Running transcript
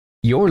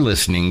You're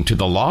listening to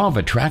the Law of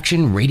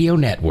Attraction Radio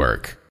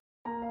Network.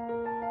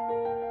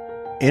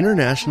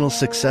 International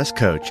success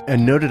coach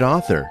and noted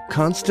author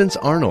Constance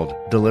Arnold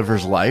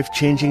delivers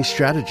life-changing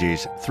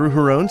strategies through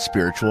her own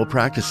spiritual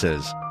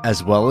practices,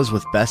 as well as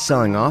with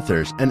best-selling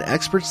authors and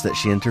experts that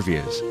she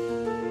interviews.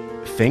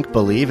 Think,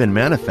 Believe, and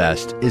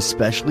Manifest is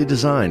specially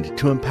designed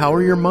to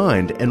empower your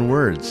mind and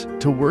words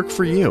to work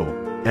for you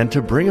and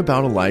to bring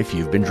about a life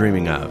you've been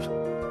dreaming of.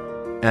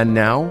 And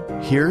now,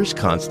 here's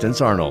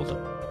Constance Arnold.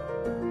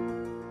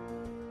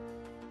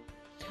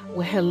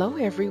 Well, hello,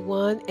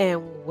 everyone,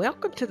 and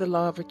welcome to the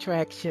Law of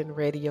Attraction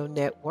Radio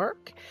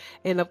Network.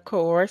 And of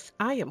course,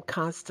 I am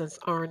Constance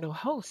Arnold,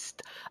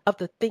 host of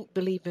the Think,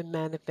 Believe, and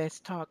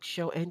Manifest talk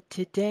show. And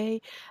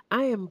today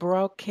I am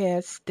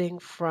broadcasting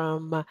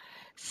from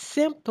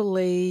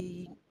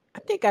simply,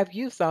 I think I've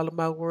used all of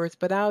my words,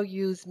 but I'll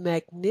use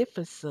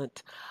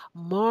magnificent,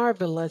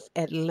 marvelous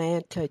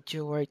Atlanta,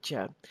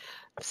 Georgia.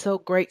 I'm so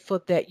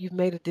grateful that you've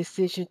made a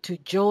decision to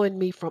join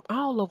me from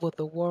all over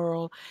the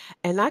world.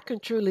 And I can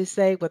truly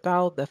say, with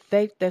all the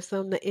faith that's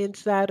on the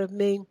inside of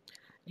me,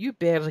 you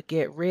better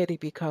get ready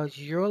because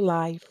your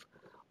life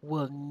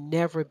will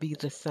never be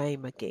the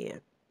same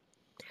again.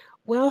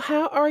 Well,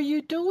 how are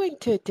you doing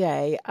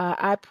today?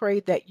 I pray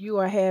that you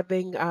are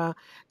having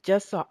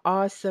just an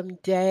awesome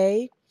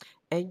day.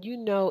 And you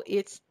know,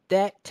 it's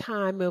that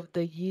time of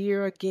the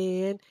year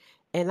again.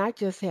 And I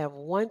just have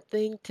one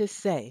thing to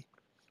say.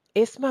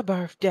 It's my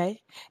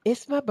birthday.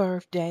 It's my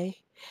birthday.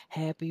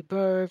 Happy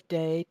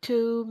birthday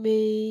to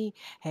me.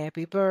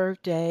 Happy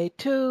birthday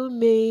to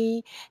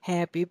me.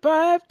 Happy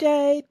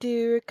birthday,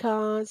 dear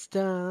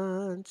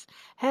Constance.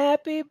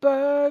 Happy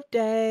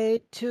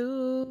birthday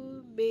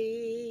to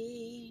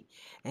me.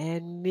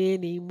 And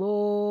many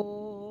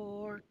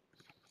more.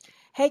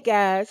 Hey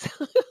guys,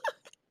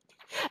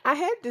 I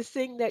had to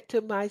sing that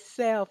to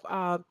myself.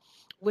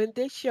 When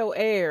this show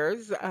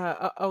airs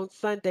on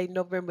Sunday,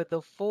 November the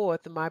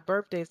 4th, my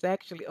birthday is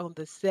actually on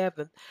the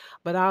 7th,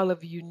 but all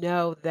of you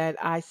know that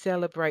I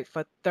celebrate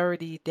for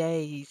 30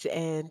 days,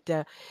 and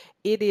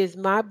it is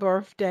my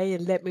birthday,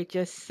 and let me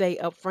just say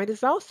up front,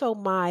 it's also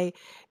my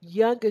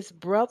youngest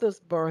brother's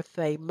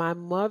birthday. My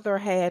mother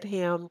had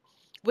him,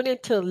 went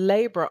into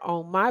labor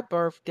on my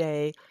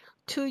birthday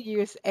 2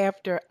 years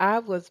after I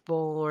was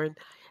born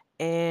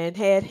and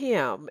had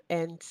him.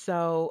 And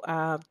so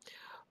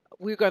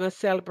we're going to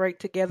celebrate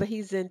together.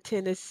 He's in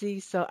Tennessee,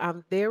 so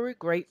I'm very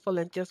grateful.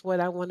 And just what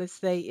I want to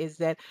say is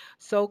that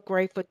so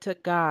grateful to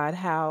God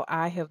how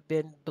I have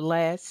been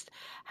blessed,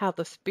 how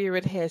the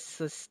Spirit has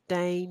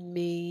sustained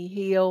me,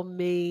 healed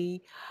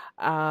me,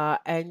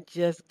 and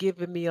just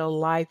given me a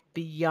life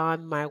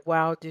beyond my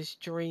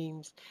wildest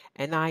dreams.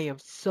 And I am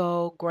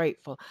so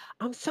grateful.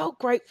 I'm so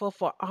grateful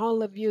for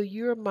all of you.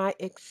 You're my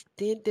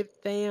extended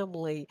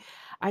family.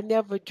 I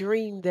never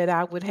dreamed that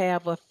I would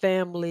have a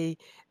family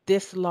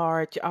this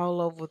large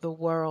all over the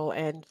world,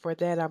 and for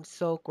that I'm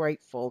so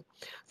grateful.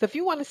 So if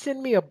you want to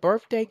send me a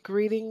birthday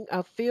greeting,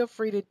 feel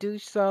free to do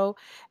so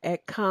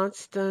at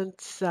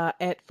Constance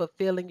at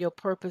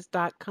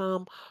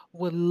fulfillingyourpurpose.com.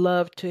 Would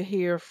love to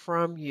hear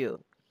from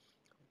you.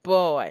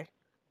 Boy,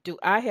 do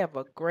I have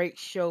a great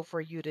show for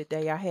you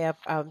today. I have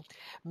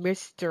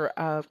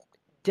Mr.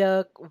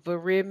 Doug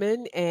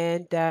Vermeeren,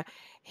 and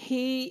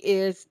he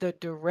is the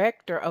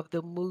director of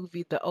the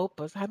movie The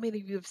Opus. How many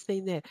of you have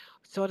seen that?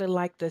 Sort of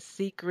like The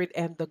Secret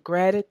and the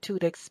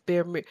Gratitude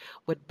Experiment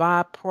with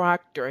Bob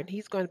Proctor. And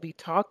he's going to be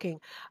talking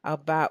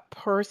about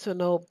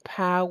personal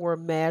power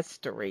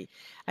mastery.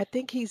 I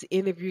think he's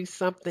interviewed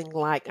something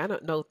like, I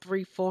don't know,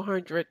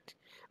 400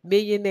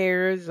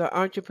 millionaires or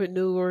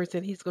entrepreneurs,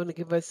 and he's going to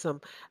give us some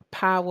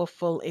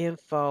powerful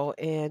info.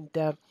 And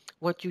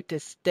want you to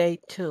stay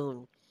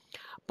tuned.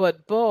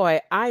 But boy,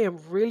 I am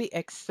really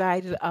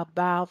excited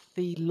about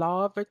the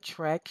Law of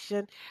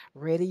Attraction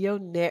Radio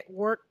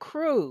Network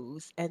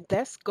cruise, and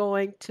that's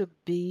going to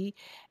be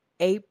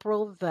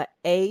April the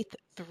 8th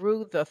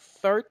through the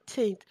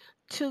 13th,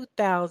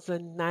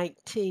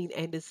 2019,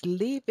 and it's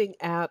leaving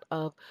out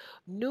of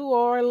New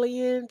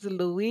Orleans,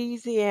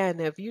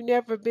 Louisiana. If you've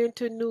never been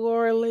to New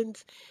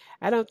Orleans,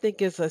 I don't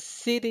think it's a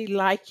city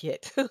like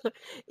it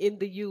in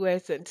the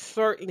U.S., and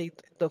certainly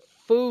the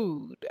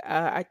food.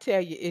 I tell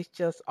you, it's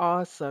just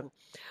awesome.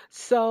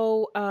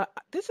 So,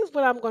 this is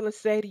what I'm going to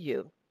say to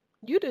you.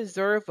 You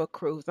deserve a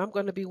cruise. I'm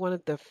going to be one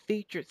of the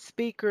featured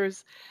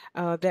speakers.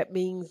 That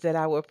means that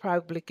I will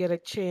probably get a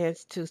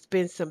chance to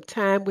spend some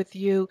time with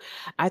you.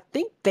 I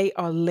think they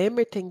are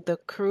limiting the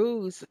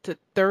cruise to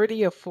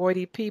 30 or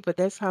 40 people.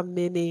 That's how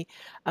many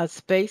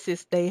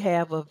spaces they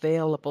have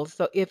available.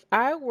 So if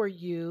I were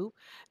you,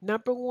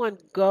 number one,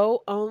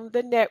 go on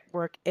the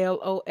network,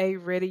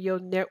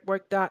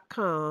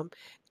 LOARadionetwork.com,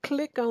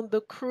 click on the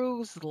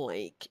cruise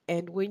link.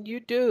 And when you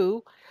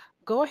do,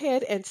 go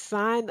ahead and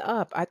sign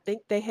up. I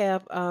think they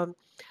have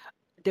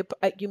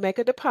you make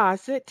a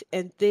deposit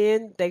and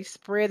then they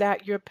spread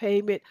out your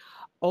payment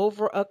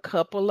over a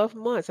couple of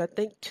months. I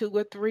think 2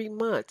 or 3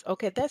 months.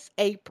 Okay, that's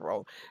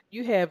April.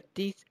 You have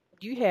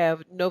you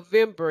have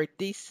November,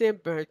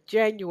 December,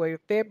 January,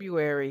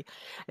 February.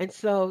 And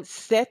so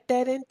set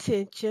that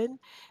intention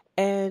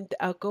and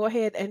go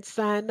ahead and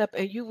sign up,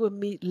 and you will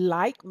meet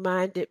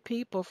like-minded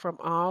people from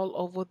all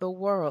over the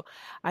world.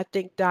 I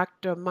think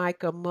Dr.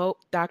 Michael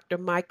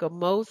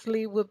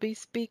Mosley will be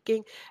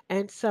speaking,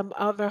 and some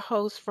other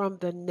hosts from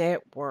the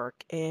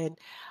network. And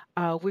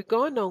we're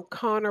going on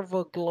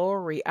Carnival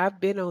Glory.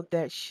 I've been on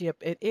that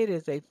ship, and it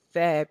is a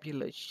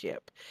fabulous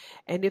ship.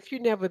 And if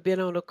you've never been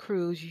on a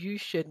cruise, you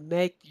should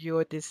make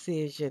your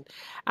decision.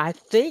 I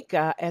think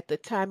at the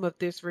time of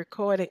this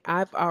recording,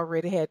 I've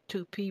already had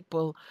two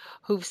people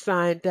who've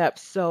signed up.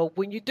 So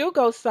when you do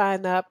go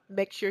sign up,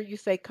 make sure you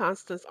say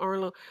Constance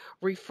Arnold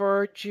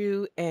referred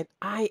you. And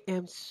I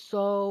am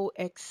so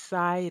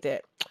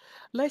excited.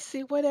 Let's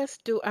see, what else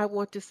do I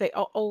want to say?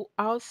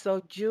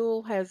 Also,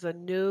 Jewel has a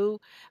new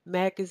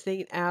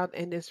magazine out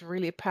and it's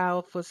really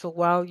powerful. So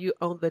while you're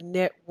on the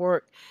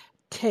network,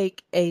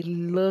 take a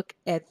look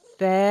at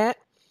that.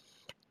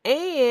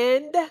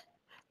 And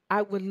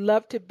I would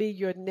love to be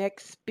your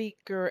next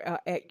speaker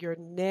at your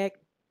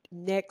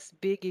next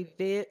big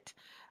event.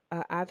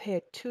 I've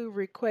had two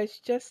requests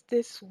just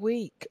this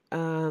week.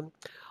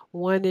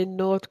 One in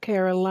North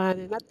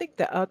Carolina, and I think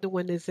the other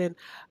one is in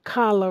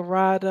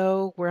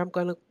Colorado, where I'm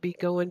going to be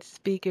going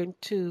speaking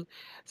to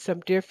some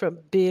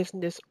different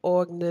business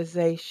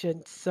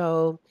organizations.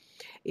 So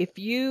if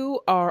you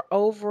are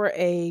over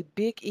a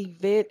big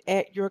event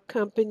at your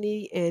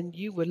company and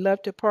you would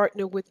love to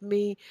partner with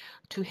me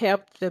to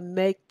help them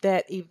make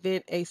that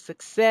event a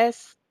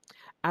success,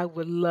 I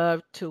would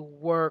love to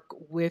work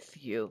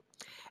with you.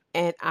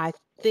 And I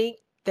think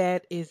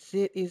that is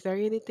it. Is there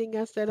anything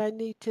else that I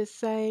need to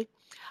say?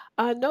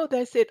 No,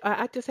 that's it.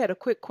 I just had a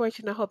quick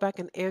question. I hope I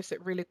can answer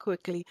it really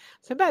quickly.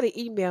 Somebody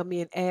emailed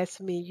me and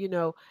asked me,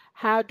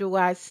 how do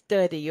I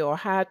study or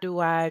how do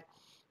I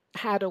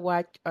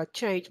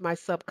change my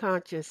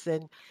subconscious?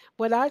 And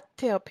what I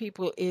tell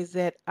people is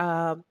that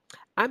I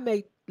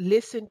may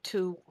listen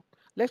to,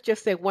 let's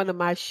just say, one of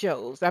my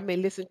shows. I may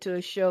listen to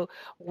a show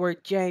where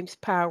James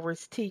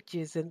Powers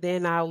teaches, and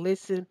then I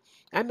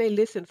may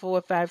listen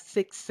 4, 5,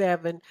 6,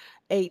 7,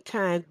 8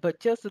 times, but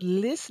just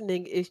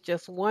listening is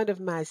just one of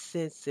my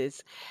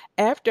senses.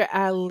 After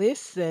I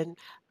listen,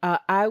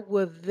 I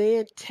will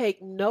then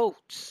take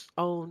notes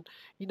on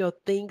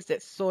things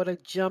that sort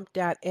of jumped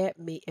out at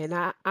me. And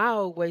I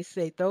always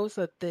say those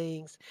are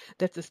things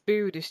that the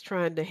spirit is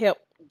trying to help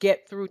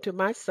get through to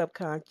my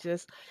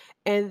subconscious.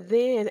 And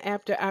then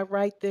after I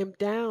write them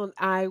down,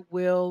 I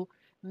will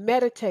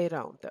meditate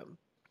on them.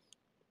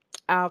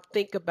 I'll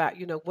think about,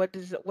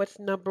 what's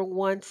number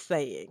one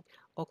saying?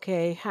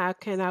 Okay, how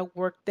can I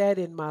work that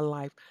in my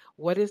life?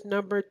 What is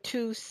number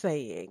two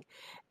saying?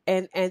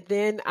 And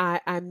then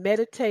I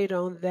meditate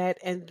on that,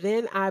 and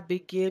then I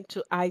begin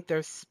to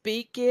either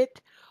speak it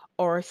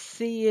or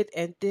see it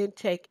and then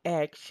take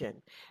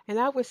action. And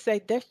I would say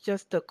that's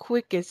just the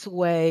quickest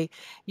way,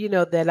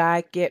 that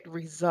I get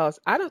results.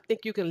 I don't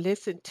think you can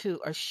listen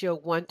to a show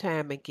one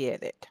time and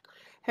get it.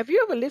 Have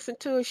you ever listened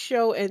to a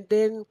show and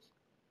then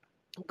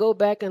go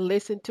back and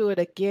listen to it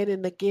again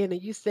and again,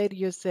 and you say to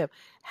yourself,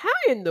 how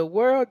in the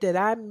world did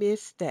I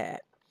miss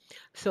that?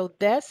 So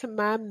that's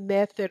my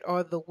method,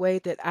 or the way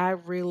that I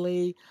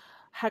really,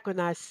 how can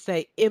I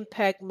say,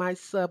 impact my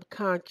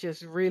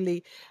subconscious,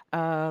 really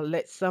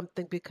let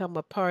something become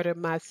a part of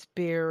my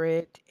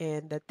spirit.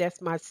 And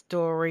that's my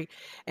story.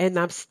 And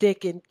I'm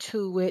sticking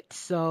to it.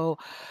 So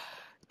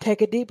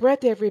take a deep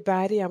breath,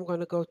 everybody. I'm going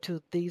to go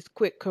to these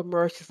quick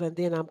commercials and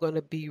then I'm going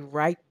to be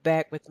right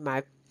back with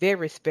my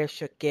very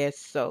special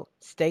guest. So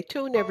stay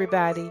tuned,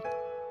 everybody.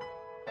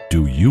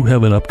 Do you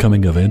have an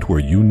upcoming event where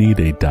you need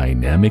a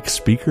dynamic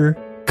speaker?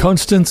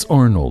 Constance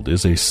Arnold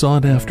is a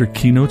sought-after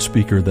keynote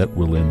speaker that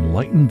will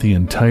enlighten the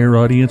entire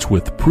audience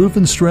with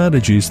proven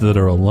strategies that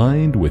are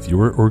aligned with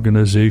your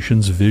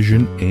organization's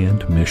vision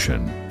and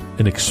mission.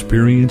 An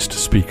experienced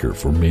speaker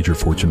for major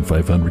Fortune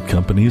 500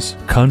 companies,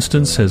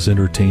 Constance has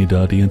entertained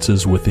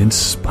audiences with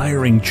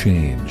inspiring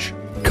change.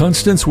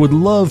 Constance would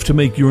love to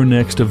make your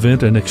next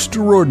event an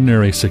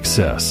extraordinary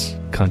success.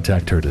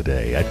 Contact her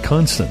today at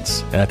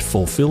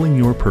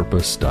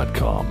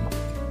constance@fulfillingyourpurpose.com.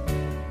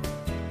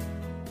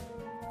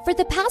 For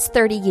the past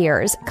 30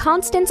 years,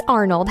 Constance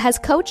Arnold has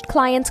coached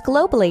clients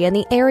globally in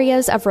the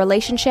areas of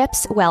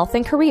relationships, wealth,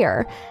 and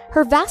career.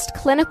 Her vast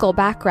clinical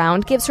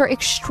background gives her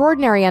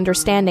extraordinary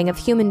understanding of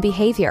human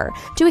behavior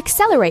to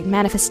accelerate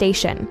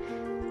manifestation.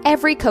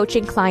 Every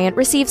coaching client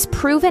receives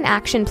proven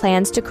action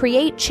plans to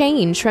create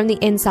change from the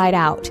inside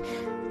out.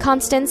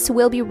 Constance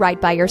will be right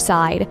by your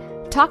side.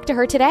 Talk to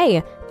her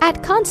today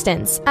at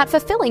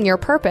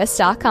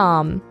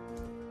constance@fulfillingyourpurpose.com.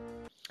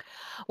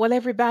 Well,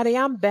 everybody,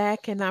 I'm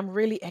back and I'm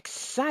really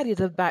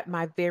excited about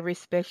my very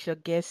special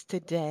guest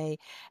today.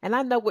 And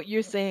I know what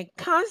you're saying,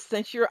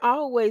 Constance, you're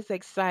always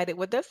excited.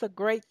 Well, that's a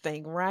great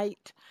thing,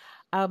 right?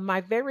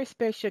 My very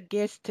special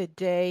guest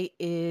today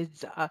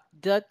is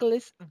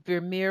Douglas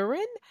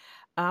Vermeeren.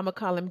 I'm going to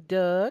call him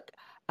Doug.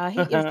 He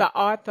is the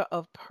author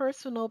of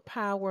Personal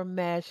Power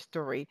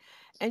Mastery.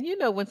 And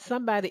when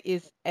somebody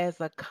is as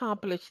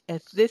accomplished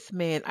as this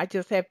man, I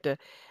just have to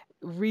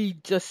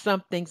read just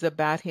some things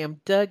about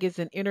him. Doug is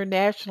an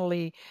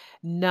internationally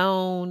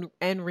known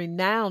and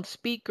renowned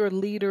speaker,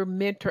 leader,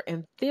 mentor,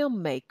 and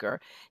filmmaker.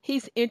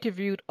 He's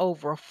interviewed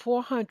over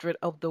 400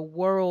 of the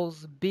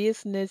world's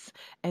business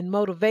and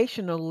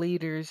motivational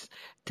leaders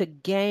to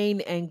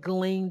gain and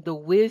glean the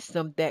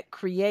wisdom that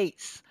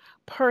creates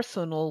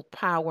personal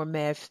power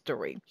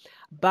mastery.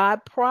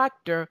 Bob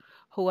Proctor,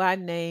 who I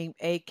named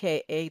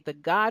AKA the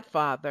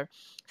Godfather,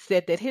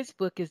 said that his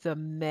book is a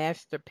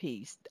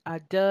masterpiece.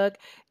 Doug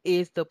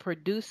is the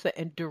producer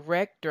and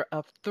director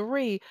of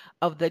three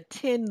of the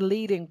 10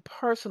 leading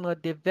personal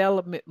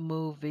development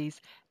movies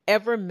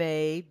ever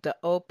made. The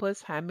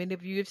Opus, how many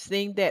of you have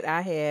seen that?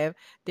 I have.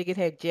 I think it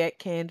had Jack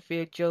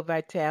Canfield, Joe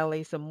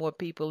Vitale, some more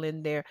people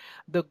in there.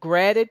 The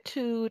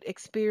Gratitude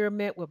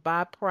Experiment with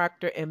Bob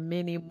Proctor and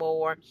many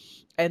more,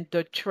 and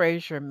The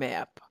Treasure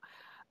Map.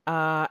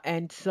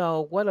 And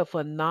so, what a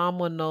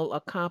phenomenal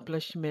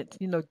accomplishment,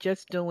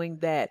 just doing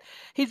that.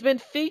 He's been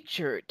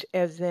featured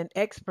as an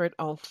expert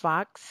on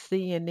Fox,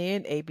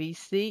 CNN,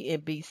 ABC,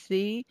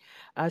 NBC,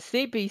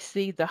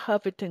 CBC, The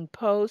Huffington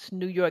Post,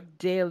 New York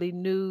Daily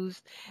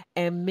News,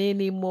 and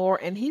many more.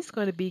 And he's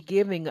going to be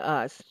giving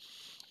us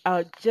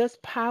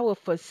just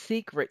powerful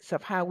secrets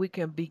of how we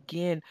can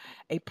begin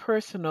a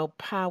personal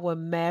power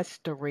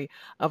mastery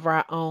of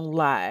our own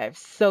lives.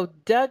 So,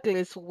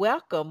 Douglas,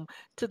 welcome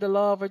to the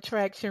Law of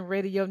Attraction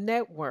Radio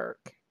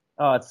Network.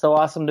 Oh, it's so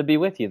awesome to be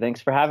with you.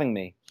 Thanks for having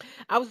me.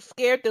 I was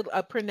scared to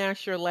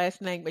pronounce your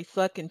last name a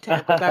second time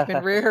because I've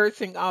been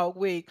rehearsing all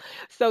week.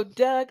 So,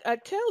 Doug,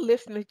 tell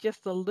listeners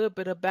just a little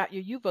bit about you.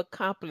 You've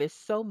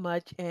accomplished so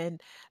much, and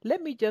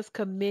let me just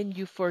commend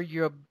you for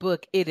your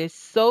book. It is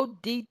so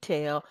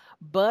detailed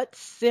but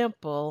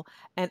simple,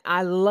 and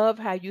I love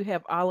how you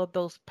have all of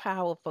those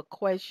powerful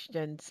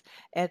questions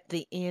at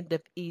the end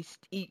of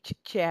each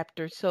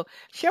chapter. So,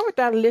 share with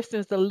our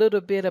listeners a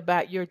little bit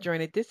about your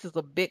journey. This is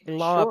a big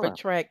law of Sure.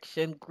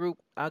 attraction group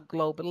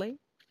globally.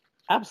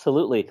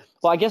 Absolutely.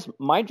 Well, I guess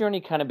my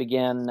journey kind of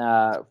began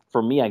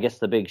for me. I guess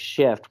the big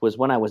shift was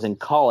when I was in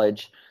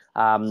college.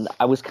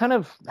 I was kind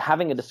of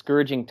having a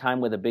discouraging time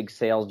with a big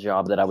sales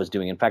job that I was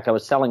doing. In fact, I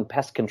was selling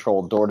pest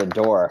control door to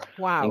door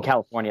in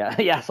California.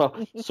 Yeah, so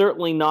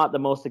certainly not the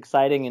most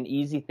exciting and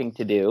easy thing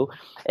to do.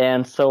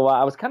 And so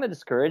I was kind of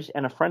discouraged,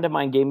 and a friend of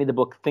mine gave me the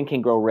book Think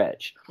and Grow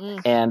Rich.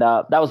 And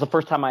that was the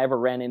first time I ever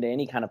ran into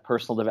any kind of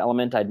personal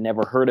development. I'd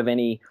never heard of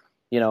any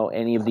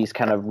of these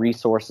kind of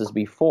resources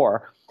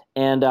before.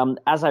 And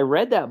as I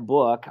read that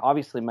book,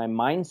 obviously my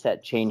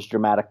mindset changed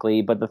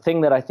dramatically. But the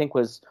thing that I think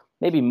was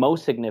maybe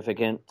most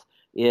significant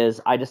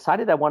is I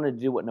decided I wanted to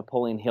do what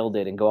Napoleon Hill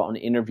did and go out and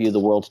interview the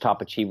world's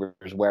top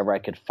achievers wherever I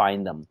could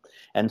find them.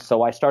 And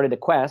so I started a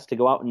quest to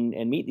go out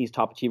and meet these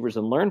top achievers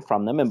and learn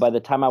from them. And by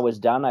the time I was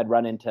done, I'd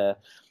run into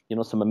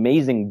some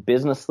amazing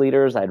business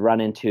leaders. I'd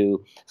run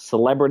into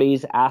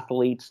celebrities,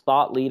 athletes,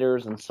 thought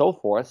leaders, and so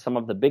forth, some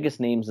of the biggest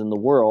names in the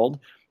world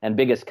and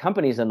biggest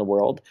companies in the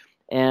world.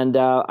 And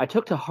I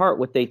took to heart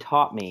what they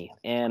taught me,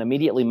 and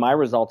immediately my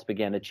results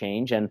began to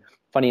change. And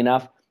funny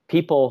enough,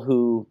 people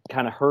who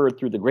kind of heard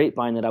through the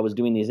grapevine that I was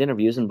doing these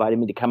interviews invited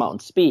me to come out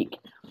and speak.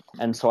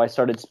 And so I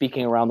started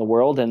speaking around the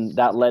world, and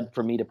that led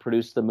for me to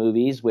produce the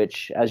movies,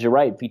 which, as you're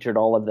right, featured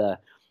all of the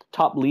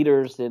top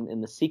leaders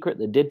in The Secret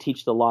that did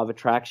teach the law of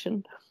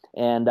attraction,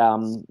 and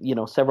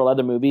several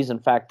other movies. In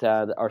fact,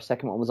 our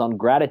second one was on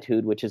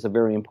gratitude, which is a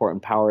very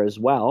important power as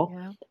well.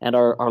 Yeah. And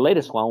our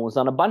latest one was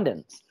on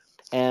abundance.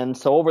 And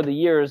so over the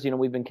years,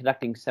 we've been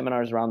conducting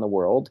seminars around the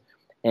world,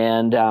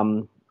 and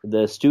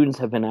the students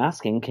have been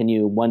asking, can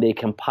you one day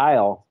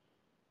compile,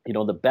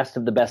 the best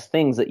of the best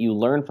things that you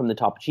learn from the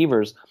top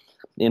achievers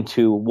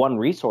into one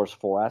resource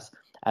for us?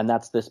 And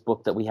that's this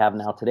book that we have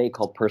now today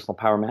called Personal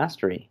Power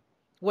Mastery.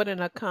 What an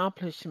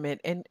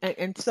accomplishment. And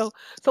so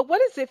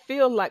what does it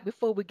feel like,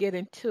 before we get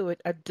into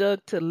it, Doug,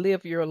 to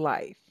live your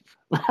life?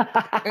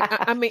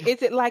 I mean,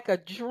 is it like a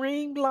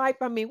dream life?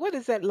 I mean, what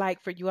is that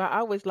like for you? I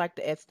always like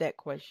to ask that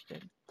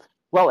question.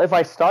 Well, if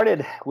I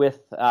started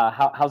with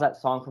how's that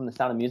song from The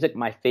Sound of Music,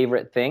 My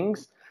Favorite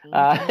Things?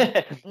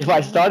 If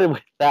I started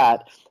with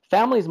that,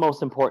 family is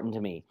most important to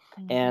me.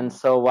 And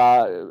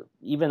so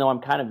even though I'm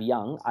kind of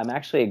young, I'm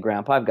actually a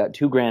grandpa. I've got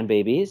 2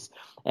 grandbabies,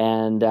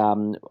 and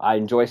I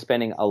enjoy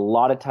spending a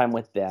lot of time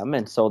with them.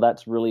 And so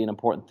that's really an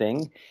important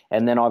thing.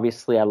 And then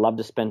obviously I love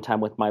to spend time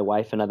with my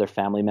wife and other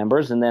family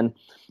members. And then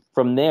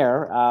from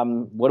there,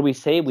 what do we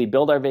say? We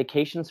build our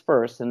vacations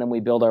first, and then we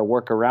build our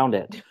work around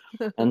it.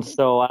 And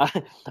so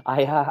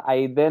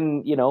I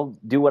then,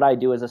 do what I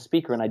do as a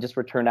speaker. And I just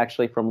returned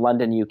actually from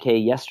London, UK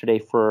yesterday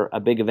for a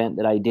big event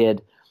that I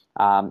did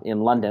in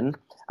London.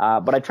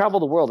 But I travel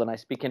the world and I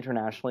speak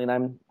internationally,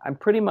 and I'm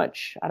pretty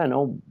much,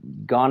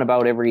 gone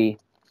about every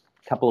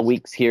couple of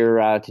weeks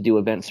here to do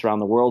events around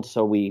the world.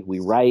 So we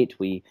write,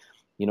 we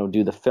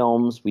do the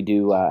films. We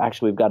do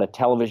actually we've got a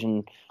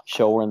television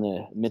show we're in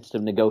the midst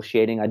of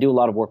negotiating. I do a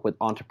lot of work with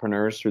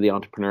entrepreneurs through the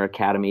Entrepreneur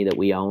Academy that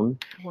we own,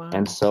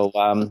 and Wow. so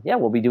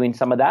we'll be doing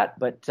some of that.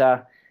 But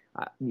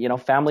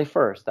family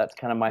first. That's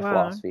kind of my Wow.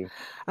 philosophy.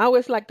 I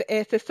always like to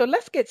ask this. So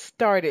let's get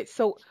started.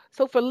 So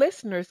for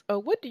listeners,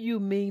 what do you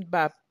mean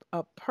by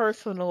a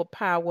personal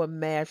power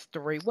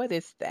mastery? What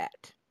is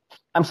that?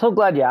 I'm so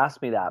glad you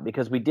asked me that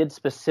because we did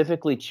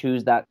specifically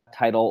choose that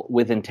title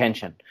with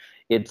intention.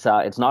 It's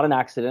not an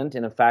accident,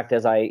 and in fact,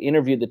 as I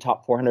interviewed the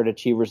top 400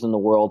 achievers in the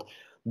world,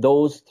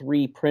 those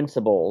three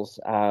principles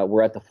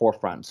were at the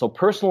forefront. So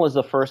personal is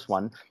the first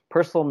one.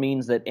 Personal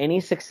means that any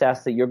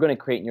success that you're going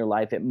to create in your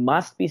life, it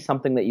must be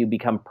something that you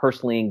become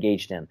personally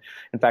engaged in.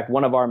 In fact,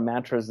 one of our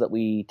mantras that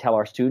we tell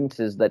our students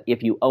is that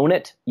if you own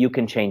it, you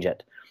can change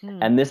it. Hmm.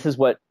 And this is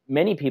what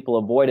many people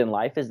avoid in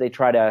life is they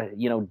try to,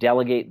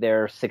 delegate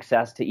their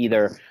success to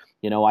either,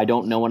 I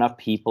don't know enough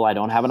people, I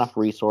don't have enough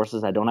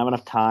resources, I don't have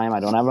enough time, I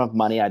don't have enough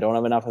money, I don't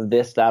have enough of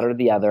this, that, or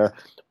the other,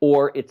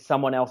 or it's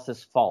someone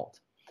else's fault.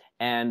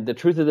 And the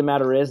truth of the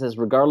matter is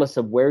regardless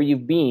of where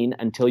you've been,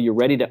 until you're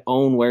ready to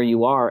own where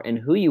you are and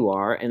who you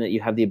are and that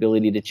you have the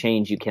ability to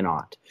change, you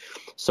cannot.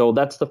 So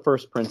that's the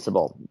first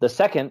principle. The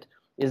second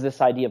is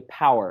this idea of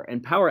power.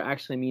 And power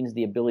actually means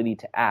the ability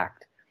to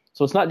act.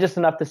 So it's not just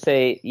enough to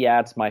say, yeah,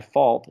 it's my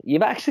fault.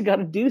 You've actually got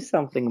to do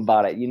something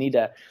about it. You need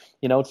to,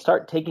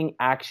 start taking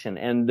action.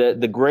 And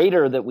the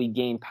greater that we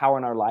gain power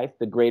in our life,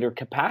 the greater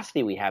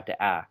capacity we have to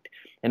act.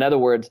 In other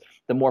words,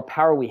 the more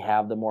power we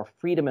have, the more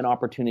freedom and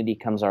opportunity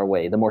comes our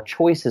way, the more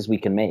choices we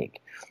can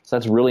make. So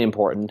that's really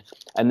important.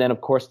 And then,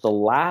 of course, the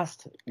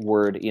last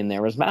word in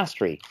there is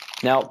mastery.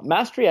 Now,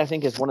 mastery, I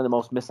think, is one of the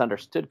most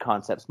misunderstood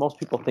concepts. Most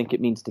people think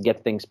it means to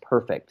get things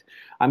perfect.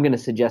 I'm going to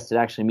suggest it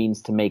actually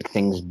means to make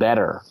things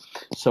better.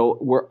 So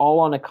we're all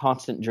on a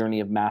constant journey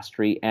of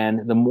mastery.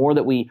 And the more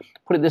that we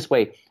put it this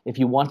way, if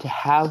you want to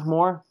have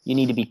more, you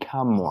need to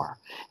become more.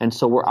 And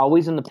so we're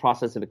always in the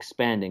process of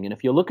expanding. And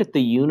if you look at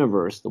the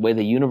universe, the way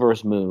the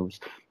universe moves,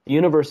 the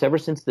universe, ever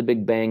since the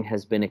Big Bang,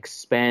 has been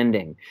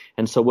expanding.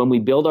 And so when we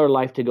build our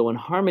life to go in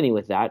harmony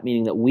with that,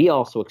 meaning that we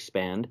also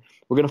expand,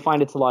 we're going to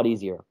find it's a lot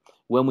easier.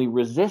 When we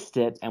resist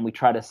it and we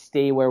try to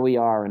stay where we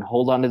are and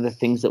hold on to the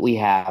things that we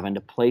have and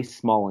to play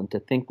small and to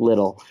think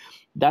little,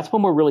 that's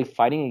when we're really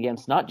fighting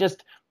against not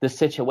just the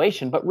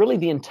situation, but really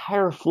the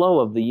entire flow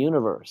of the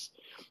universe.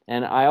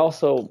 And I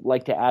also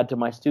like to add to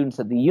my students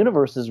that the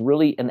universe is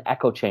really an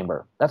echo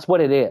chamber. That's what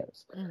it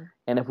is. Mm.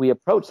 And if we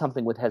approach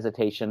something with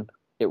hesitation,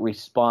 it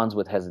responds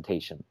with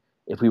hesitation.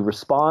 If we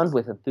respond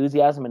with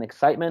enthusiasm and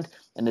excitement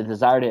and a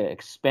desire to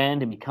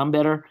expand and become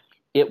better,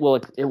 it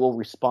will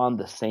respond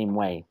the same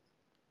way.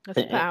 That's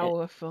I,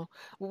 powerful.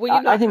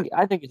 Well, I think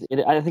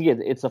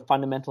it's the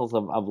fundamentals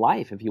of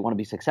life if you want to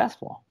be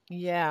successful.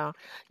 yeah,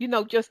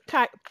 just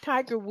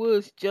Tiger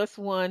Woods just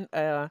won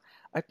a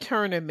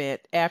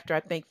tournament after I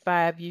think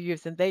 5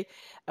 years, and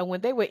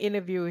when they were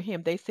interviewing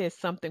him, they said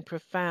something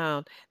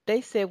profound.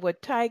 They said, "Well,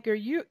 Tiger,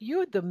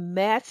 you're the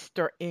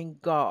master in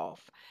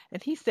golf,"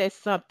 and he said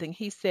something.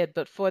 He said,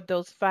 "But for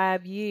those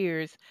 5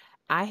 years."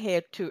 I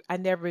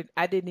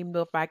didn't even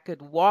know if I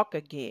could walk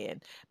again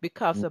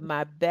because of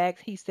my back.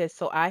 He said,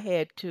 so I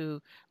had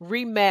to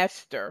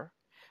remaster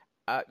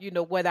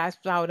what I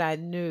thought I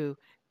knew,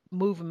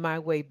 moving my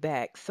way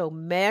back. So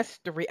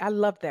mastery, I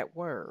love that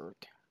word.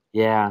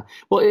 Yeah.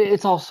 Well,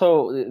 it's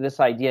also this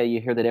idea you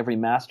hear that every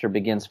master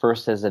begins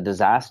first as a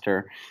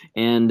disaster.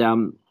 And,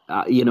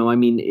 I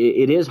mean,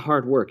 it is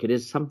hard work. It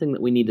is something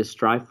that we need to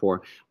strive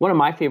for. One of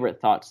my favorite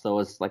thoughts, though,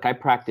 is like I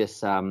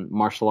practice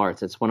martial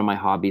arts. It's one of my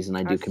hobbies, and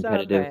I I do saw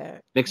competitive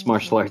that. mixed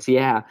martial Hmm. arts.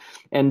 Yeah.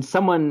 And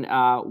someone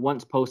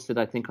once posted,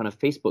 I think, on a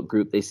Facebook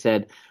group, they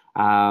said,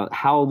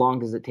 how long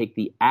does it take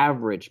the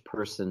average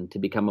person to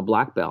become a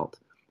black belt?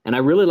 And I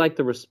really like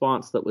the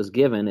response that was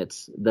given.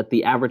 It's that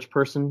the average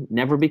person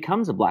never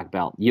becomes a black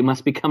belt. You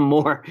must become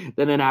more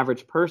than an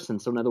average person.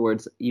 So in other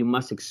words, you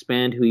must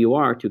expand who you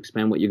are to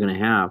expand what you're going to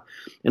have.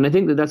 And I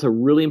think that that's a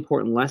really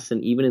important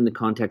lesson, even in the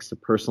context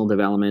of personal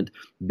development,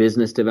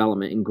 business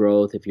development, and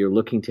growth. If you're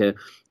looking to,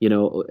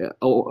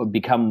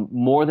 become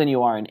more than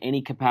you are in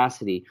any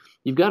capacity,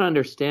 you've got to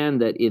understand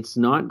that it's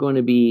not going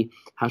to be,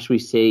 how should we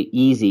say,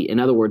 easy. In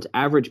other words,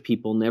 average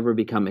people never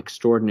become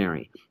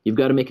extraordinary. You've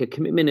got to make a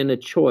commitment and a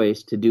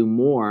choice to do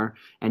more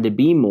and to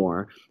be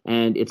more.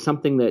 And it's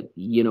something that,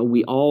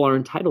 we all are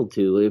entitled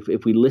to.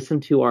 If we listen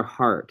to our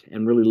heart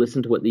and really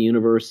listen to what the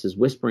universe is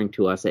whispering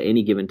to us at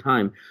any given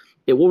time,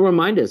 it will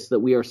remind us that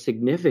we are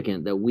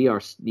significant, that we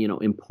are,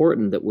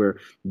 important, that we're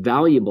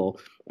valuable.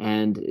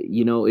 And,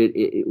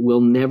 it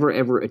will never,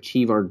 ever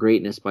achieve our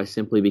greatness by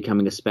simply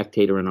becoming a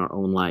spectator in our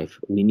own life.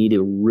 We need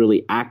to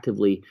really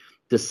actively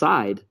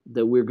decide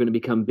that we're going to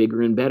become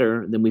bigger and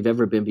better than we've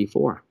ever been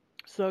before.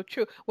 So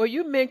true. Well,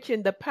 you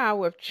mentioned the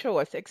power of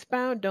choice.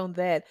 Expound on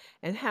that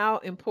and how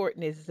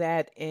important is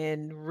that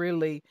in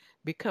really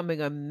becoming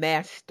a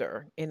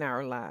master in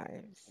our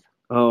lives?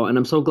 Oh, and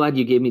I'm so glad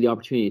you gave me the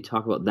opportunity to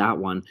talk about that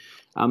one.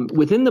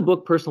 Within the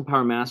book Personal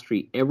Power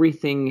Mastery,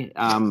 everything,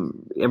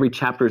 every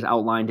chapter is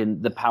outlined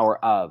in the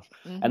power of.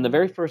 And the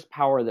very first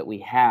power that we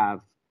have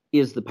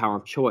is the power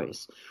of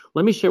choice.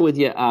 Let me share with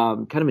you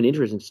kind of an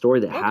interesting story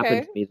that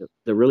happened to me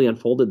that really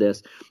unfolded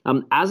this.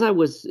 As I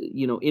was,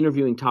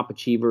 interviewing top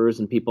achievers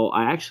and people,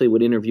 I actually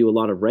would interview a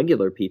lot of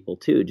regular people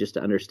too, just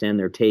to understand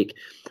their take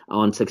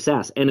on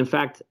success. And in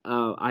fact,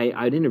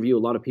 I'd interview a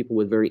lot of people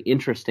with very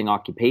interesting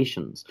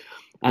occupations.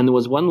 And there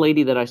was one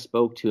lady that I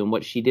spoke to, and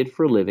what she did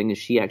for a living is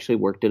she actually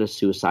worked at a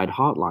suicide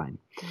hotline.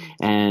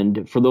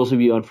 And for those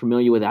of you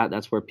unfamiliar with that,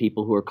 that's where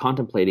people who are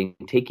contemplating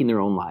taking their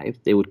own life,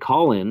 they would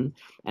call in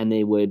and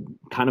they would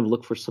kind of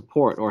look for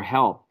support or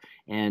help,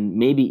 and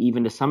maybe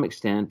even to some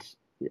extent,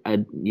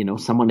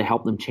 someone to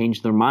help them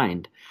change their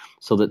mind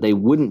so that they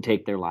wouldn't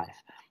take their life.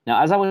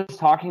 Now, as I was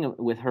talking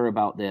with her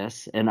about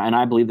this, and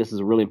I believe this is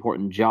a really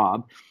important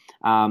job,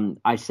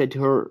 I said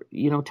to her,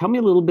 tell me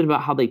a little bit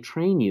about how they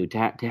train you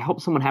to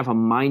help someone have a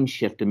mind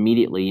shift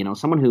immediately.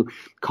 Someone who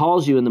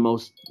calls you in the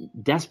most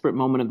desperate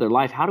moment of their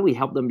life. How do we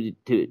help them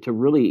to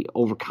really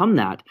overcome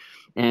that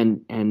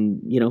and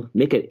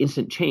make an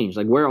instant change?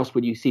 Like, where else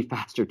would you see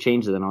faster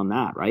change than on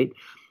that, right?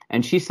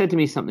 And she said to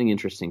me something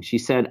interesting. She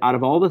said, out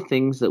of all the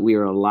things that we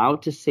are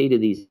allowed to say to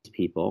these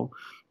people,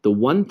 the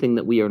one thing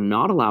that we are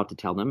not allowed to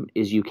tell them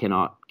is you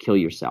cannot kill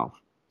yourself.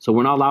 So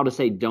we're not allowed to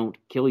say, don't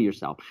kill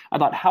yourself. I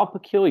thought, how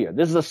peculiar.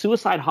 This is a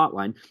suicide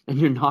hotline, and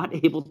you're not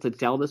able to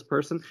tell this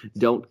person,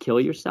 don't kill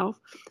yourself.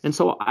 And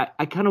so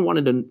I kind of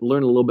wanted to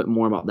learn a little bit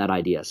more about that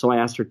idea. So I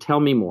asked her, tell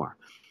me more.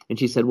 And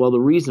she said, well, the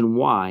reason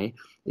why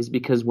is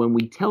because when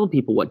we tell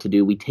people what to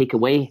do, we take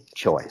away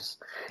choice.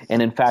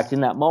 And in fact,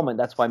 in that moment,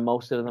 that's why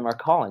most of them are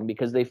calling,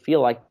 because they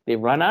feel like they've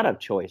run out of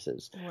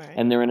choices,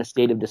 and they're in a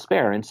state of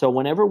despair. And so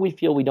whenever we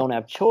feel we don't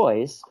have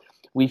choice,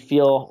 we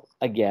feel,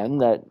 again,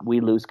 that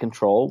we lose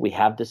control, we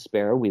have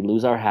despair, we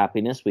lose our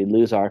happiness, we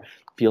lose our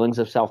feelings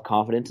of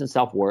self-confidence and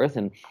self-worth.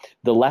 And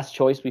the less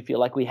choice we feel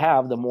like we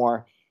have, the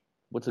more,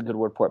 what's a good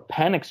word for it,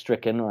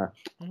 panic-stricken or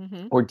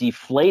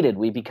deflated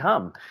we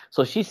become.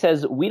 So she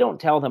says we don't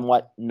tell them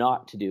what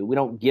not to do. We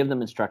don't give them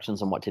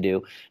instructions on what to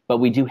do, but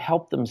we do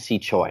help them see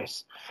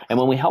choice. And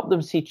when we help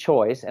them see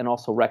choice and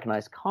also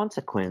recognize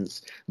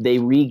consequence, they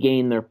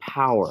regain their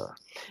power.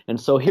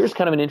 And so here's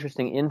kind of an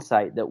interesting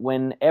insight that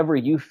whenever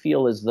you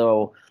feel as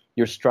though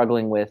you're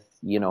struggling with,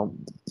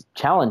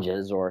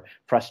 challenges or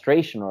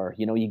frustration, or,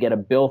 you get a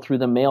bill through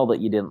the mail that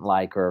you didn't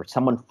like, or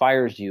someone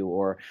fires you,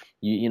 or,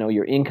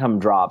 your income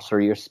drops, or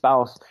your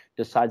spouse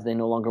decides they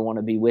no longer want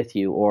to be with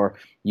you, or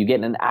you get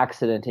in an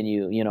accident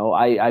and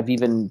I've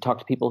even talked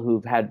to people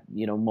who've had,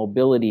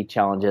 mobility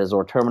challenges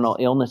or terminal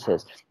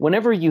illnesses.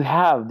 Whenever you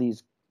have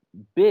these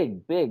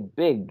big, big,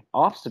 big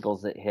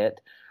obstacles that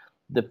hit,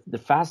 the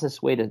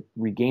fastest way to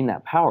regain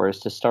that power is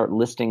to start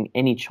listing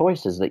any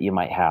choices that you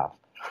might have.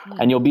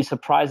 And you'll be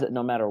surprised that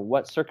no matter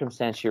what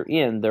circumstance you're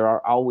in, there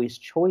are always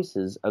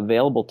choices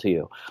available to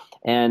you.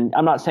 And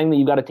I'm not saying that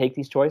you've got to take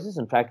these choices.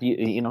 In fact,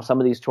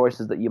 some of these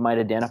choices that you might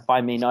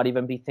identify may not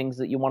even be things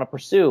that you want to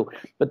pursue.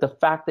 But the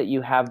fact that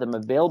you have them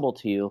available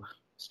to you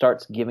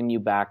starts giving you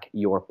back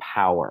your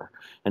power.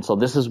 And so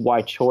this is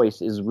why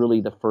choice is really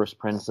the first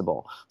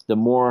principle. The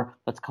more,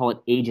 let's call it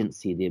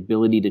agency, the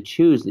ability to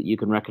choose that you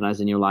can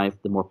recognize in your life,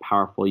 the more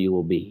powerful you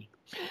will be.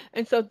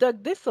 And so,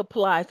 Doug, this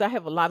applies. I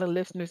have a lot of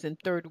listeners in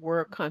third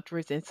world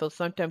countries, and so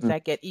sometimes I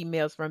get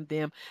emails from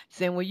them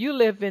saying, "Well, you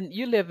live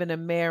in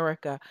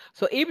America,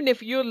 so even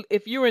if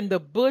you're in the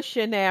bush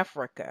in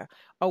Africa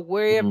or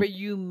wherever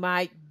you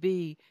might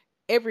be,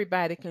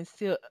 everybody can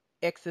still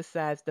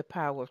exercise the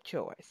power of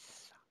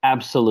choice."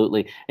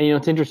 Absolutely. And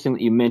it's interesting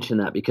that you mentioned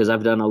that, because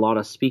I've done a lot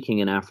of speaking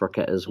in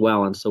Africa as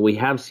well. And so we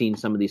have seen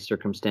some of these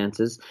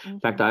circumstances. In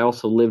fact, I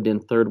also lived in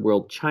third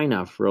world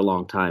China for a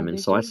long time. And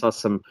so I saw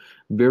some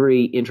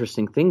very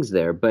interesting things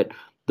there. But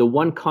the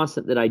one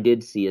constant that I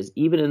did see is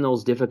even in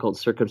those difficult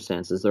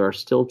circumstances, there are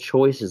still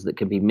choices that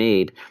can be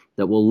made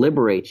that will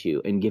liberate you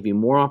and give you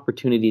more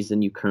opportunities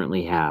than you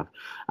currently have.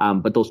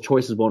 But those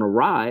choices won't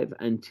arrive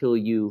until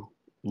you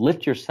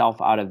lift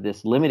yourself out of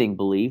this limiting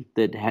belief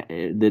that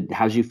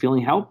has you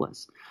feeling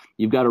helpless.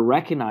 You've got to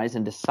recognize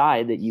and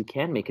decide that you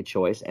can make a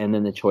choice, and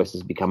then the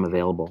choices become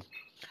available.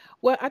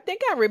 Well, I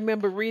think I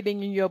remember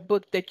reading in your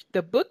book that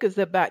the book is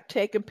about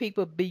taking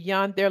people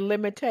beyond their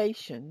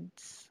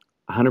limitations.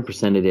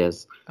 100% it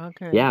is.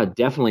 Okay. Yeah,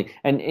 definitely.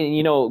 And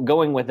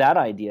going with that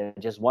idea,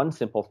 just one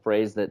simple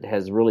phrase that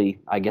has really,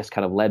 I guess,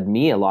 kind of led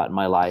me a lot in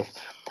my life.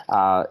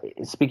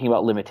 Speaking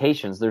about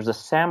limitations, there's a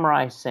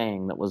samurai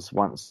saying that was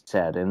once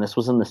said, and this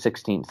was in the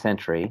 16th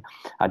century.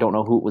 I don't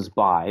know who it was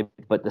by,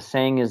 but the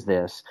saying is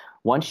this: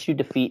 once you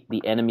defeat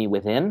the enemy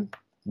within,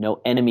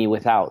 no enemy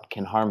without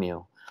can harm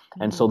you.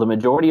 And so the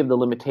majority of the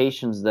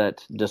limitations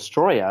that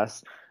destroy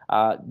us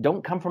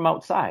don't come from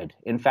outside.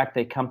 In fact,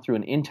 they come through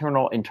an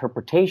internal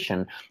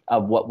interpretation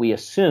of what we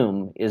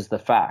assume is the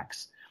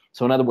facts.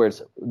 So in other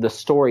words, the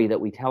story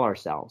that we tell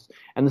ourselves.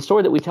 And the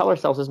story that we tell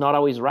ourselves is not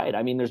always right.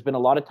 I mean, there's been a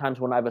lot of times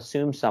when I've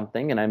assumed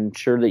something, and I'm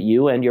sure that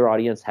you and your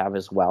audience have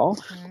as well.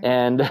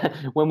 And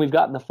when we've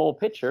gotten the full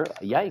picture,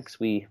 yikes,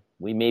 we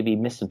maybe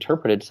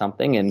misinterpreted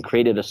something and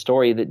created a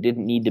story that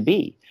didn't need to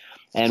be.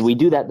 And we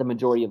do that the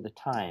majority of the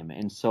time.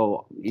 And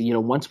so,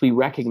 once we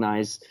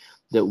recognize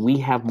that we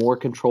have more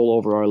control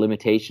over our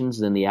limitations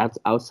than the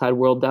outside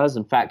world does.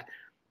 In fact,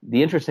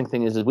 the interesting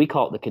thing is we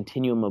call it the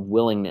continuum of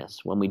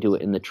willingness when we do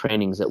it in the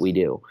trainings that we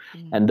do.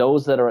 And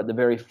those that are at the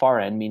very far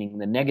end, meaning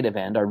the negative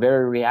end, are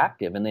very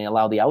reactive, and they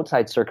allow the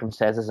outside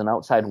circumstances and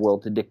outside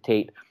world to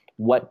dictate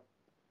what,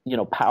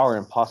 power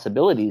and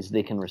possibilities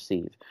they can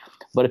receive.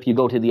 But if you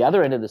go to the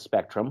other end of the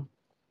spectrum,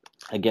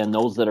 again,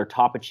 those that are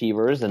top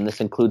achievers, and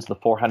this includes the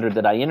 400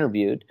 that I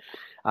interviewed,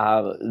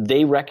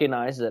 they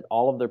recognize that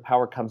all of their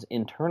power comes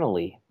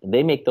internally.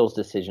 They make those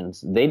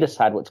decisions. They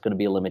decide what's going to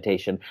be a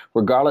limitation,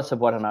 regardless of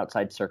what an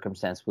outside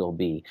circumstance will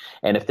be.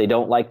 And if they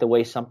don't like the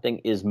way something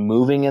is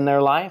moving in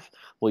their life,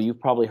 well, you've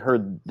probably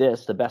heard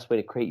this, the best way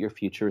to create your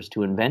future is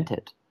to invent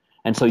it.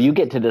 And so you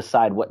get to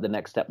decide what the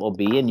next step will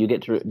be, and you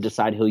get to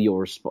decide how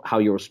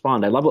you'll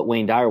respond. I love what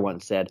Wayne Dyer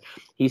once said.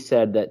 He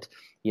said that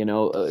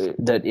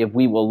that if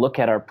we will look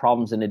at our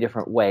problems in a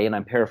different way, and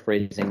I'm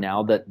paraphrasing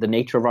now, that the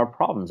nature of our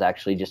problems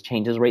actually just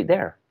changes right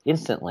there,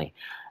 instantly.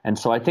 And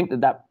so I think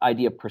that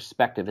idea of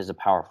perspective is a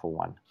powerful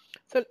one.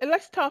 So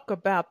let's talk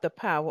about the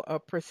power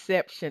of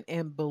perception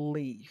and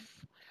belief.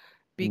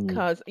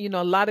 Because, a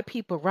lot of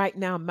people right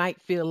now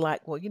might feel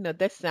like, well,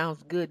 that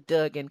sounds good,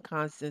 Doug and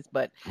Constance,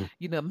 but,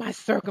 my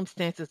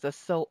circumstances are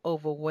so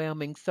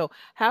overwhelming. So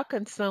how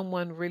can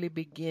someone really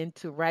begin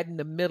to, right in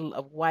the middle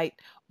of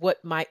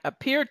what might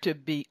appear to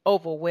be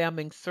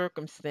overwhelming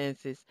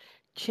circumstances,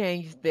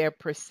 change their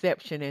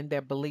perception and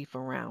their belief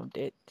around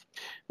it?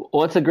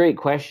 Well, it's a great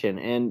question.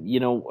 And,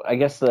 I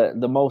guess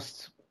the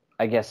most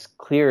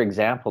clear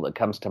example that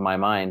comes to my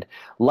mind,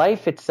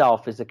 life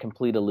itself is a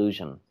complete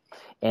illusion.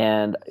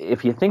 And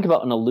if you think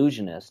about an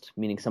illusionist,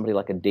 meaning somebody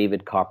like a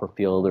David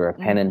Copperfield or a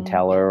Penn and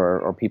Teller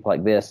or people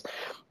like this,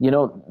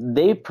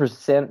 they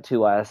present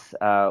to us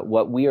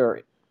what we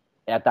are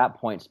at that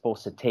point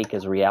supposed to take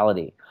as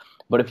reality.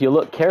 But if you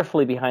look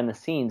carefully behind the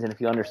scenes, and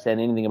if you understand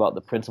anything about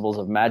the principles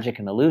of magic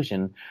and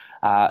illusion,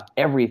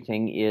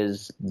 everything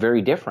is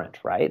very different,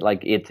 right?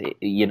 Like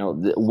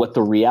what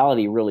the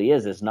reality really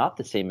is not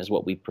the same as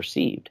what we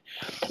perceived.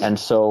 And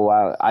so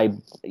I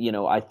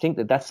think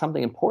that that's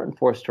something important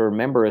for us to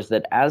remember, is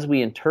that as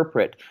we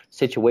interpret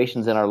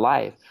situations in our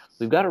life,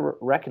 we've got to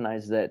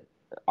recognize that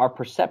our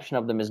perception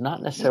of them is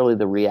not necessarily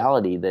the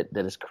reality that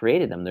has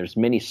created them. There's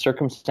many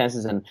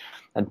circumstances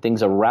and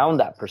things around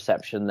that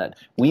perception that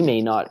we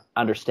may not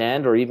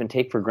understand or even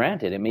take for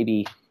granted. It may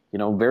be,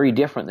 very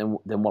different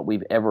than what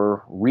we've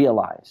ever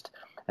realized.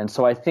 And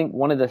so I think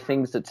one of the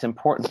things that's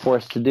important for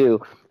us to do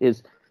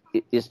is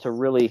to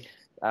really,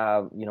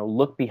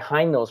 look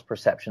behind those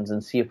perceptions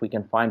and see if we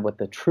can find what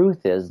the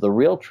truth is, the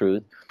real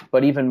truth.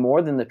 But even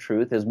more than the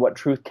truth is, what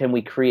truth can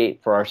we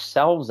create for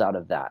ourselves out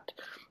of that?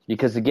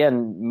 Because,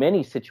 again,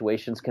 many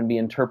situations can be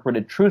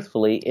interpreted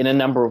truthfully in a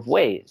number of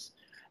ways.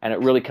 And it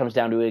really comes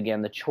down to,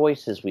 again, the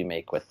choices we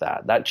make with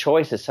that. That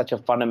choice is such a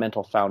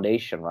fundamental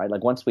foundation, right?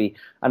 Like once we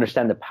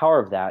understand the power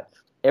of that,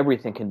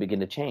 everything can begin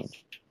to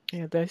change.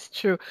 Yeah, that's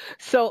true.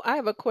 So I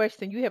have a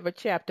question. You have a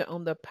chapter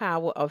on the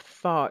power of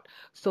thought.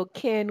 So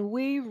can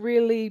we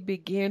really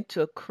begin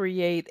to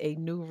create a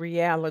new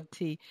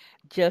reality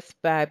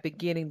just by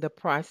beginning the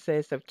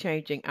process of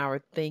changing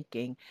our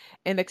thinking,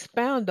 and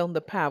expound on the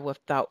power of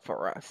thought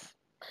for us?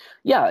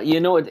 Yeah,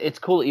 it's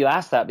cool that you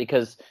asked that,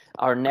 because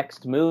our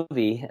next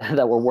movie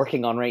that we're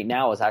working on right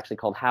now is actually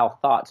called How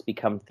Thoughts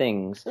Become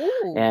Things.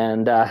 Ooh.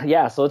 And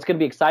so it's going to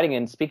be exciting.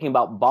 And speaking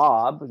about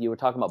Bob, you were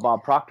talking about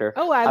Bob Proctor.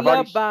 Oh, I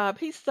love Bob.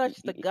 He's such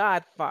the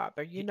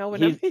godfather. You know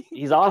what I mean?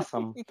 He's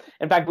awesome.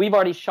 In fact, we've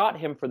already shot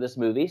him for this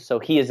movie, so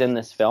he is in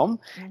this film.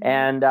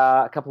 And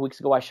a couple of weeks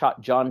ago, I shot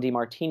John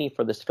DeMartini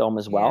for this film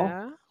as well.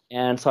 Yeah.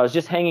 And so I was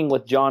just hanging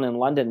with John in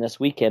London this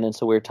weekend, and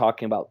so we were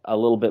talking about a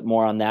little bit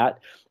more on that.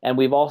 And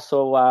we've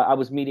also, I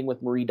was meeting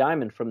with Marie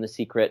Diamond from The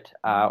Secret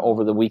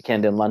over the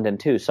weekend in London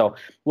too. So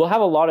we'll have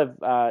a lot of,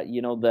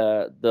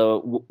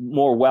 the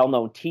more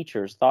well-known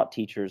teachers, thought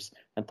teachers,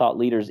 and thought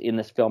leaders in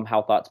this film,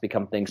 How Thoughts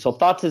Become Things. So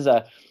thoughts is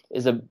a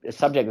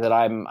subject that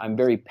I'm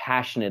very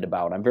passionate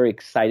about. I'm very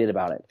excited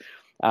about it.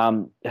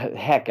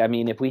 Heck, I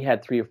mean, if we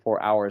had 3 or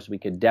 4 hours, we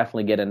could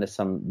definitely get into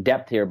some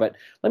depth here. But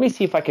let me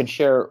see if I can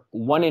share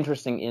one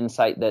interesting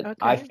insight that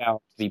I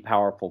found to be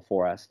powerful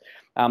for us.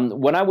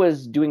 When I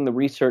was doing the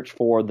research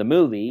for the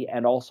movie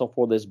and also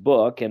for this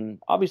book, and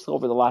obviously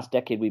over the last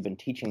decade we've been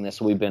teaching this,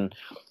 so we've been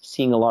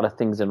seeing a lot of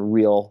things in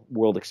real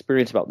world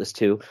experience about this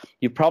too.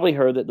 You've probably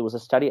heard that there was a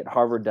study at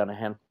Harvard done a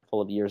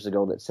handful of years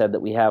ago that said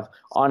that we have,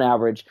 on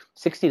average,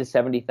 60 to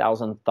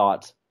 70,000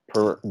 thoughts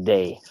per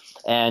day.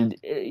 And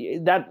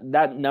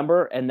that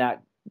number and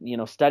that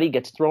study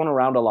gets thrown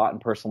around a lot in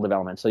personal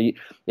development. So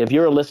if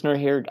you're a listener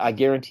here, I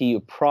guarantee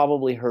you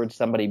probably heard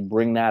somebody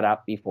bring that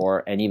up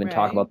before and even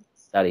talk about this.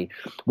 study.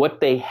 What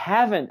they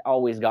haven't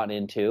always gotten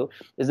into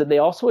is that they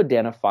also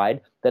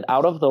identified that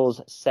out of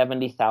those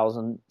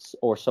 70,000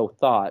 or so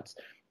thoughts,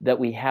 that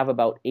we have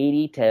about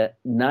 80 to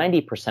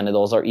 90% of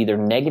those are either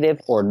negative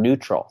or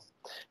neutral.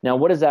 Now,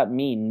 what does that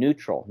mean,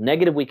 neutral?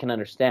 Negative we can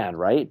understand,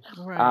 right?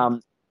 Right.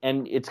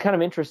 And it's kind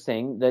of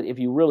interesting that if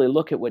you really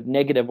look at what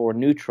negative or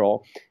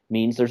neutral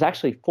means, there's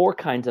actually 4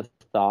 kinds of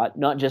thought,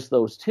 not just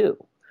those 2.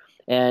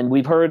 And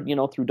we've heard,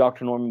 through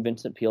Dr. Norman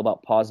Vincent Peale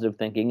about positive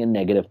thinking and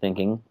negative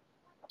thinking.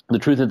 The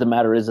truth of the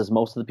matter is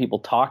most of the people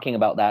talking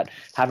about that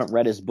haven't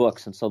read his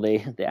books, and so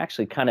they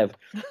actually kind of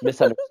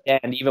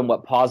misunderstand even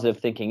what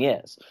positive thinking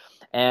is.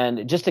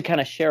 And just to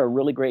kind of share a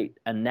really great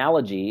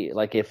analogy,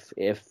 like if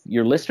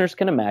your listeners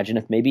can imagine,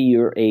 if maybe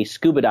you're a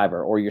scuba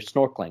diver or you're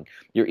snorkeling,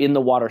 you're in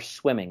the water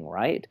swimming,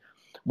 right?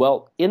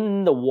 Well,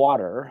 in the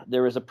water,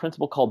 there is a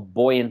principle called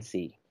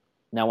buoyancy.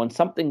 Now, when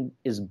something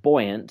is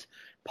buoyant,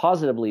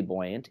 positively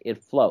buoyant,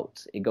 it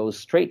floats. It goes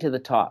straight to the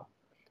top.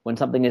 When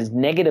something is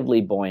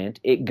negatively buoyant,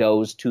 it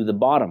goes to the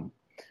bottom.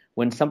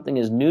 When something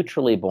is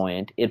neutrally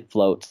buoyant, it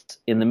floats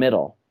in the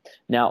middle.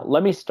 Now,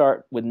 let me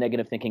start with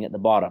negative thinking at the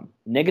bottom.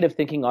 Negative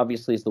thinking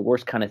obviously is the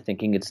worst kind of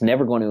thinking. It's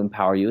never going to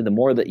empower you. The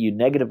more that you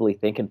negatively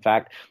think, in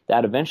fact,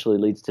 that eventually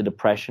leads to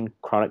depression,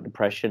 chronic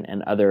depression,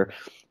 and other,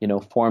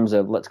 forms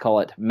of, let's call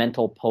it,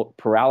 mental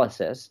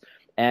paralysis.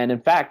 And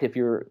in fact, if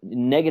you're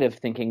negative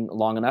thinking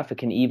long enough, it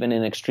can even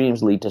in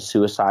extremes lead to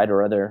suicide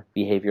or other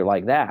behavior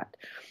like that.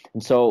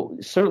 And so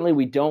certainly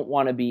we don't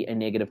want to be a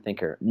negative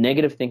thinker.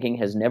 Negative thinking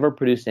has never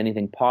produced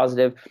anything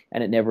positive,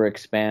 and it never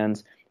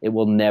expands. It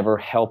will never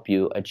help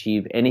you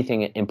achieve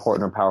anything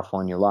important or powerful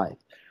in your life.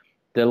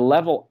 The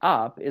level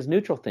up is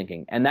neutral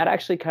thinking, and that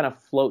actually kind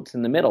of floats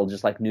in the middle,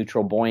 just like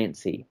neutral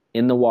buoyancy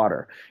in the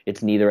water.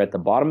 It's neither at the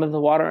bottom of the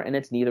water, and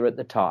it's neither at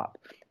the top.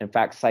 In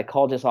fact,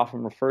 psychologists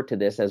often refer to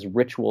this as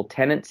ritual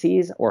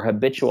tendencies or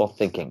habitual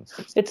thinking.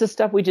 It's the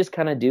stuff we just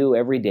kind of do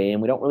every day,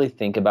 and we don't really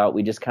think about.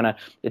 We just kind of,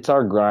 it's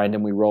our grind,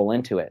 and we roll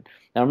into it.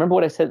 Now, remember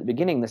what I said at the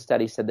beginning. The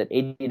study said that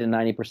 80 to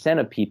 90%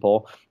 of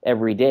people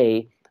every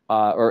day,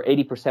 or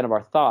 80% of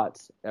our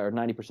thoughts, or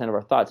 90% of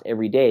our thoughts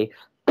every day,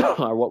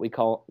 are what we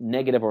call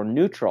negative or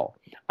neutral.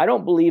 I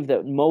don't believe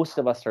that most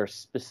of us are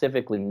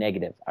specifically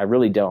negative. I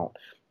really don't.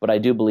 But I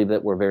do believe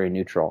that we're very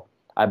neutral.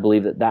 I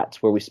believe that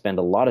that's where we spend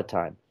a lot of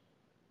time.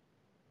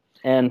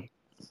 And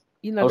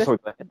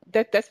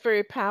that's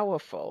very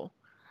powerful.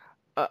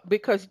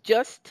 Because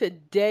just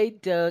today,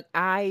 Doug,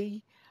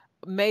 I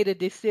made a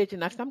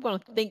decision. I said, I'm going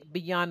to think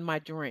beyond my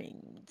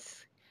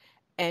dreams.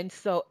 And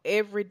so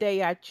every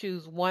day I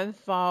choose one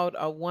thought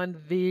or one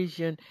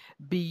vision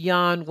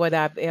beyond what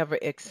I've ever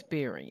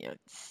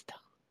experienced.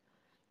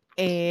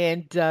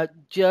 And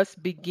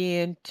just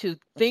begin to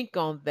think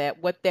on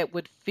that, what that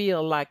would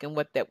feel like and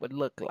what that would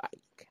look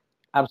like.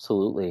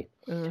 Absolutely.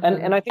 Mm-hmm.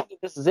 And I think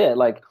that this is it.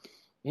 Like,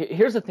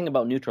 here's the thing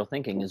about neutral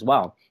thinking as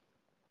well,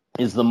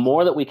 is the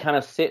more that we kind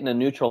of sit in a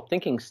neutral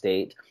thinking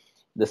state,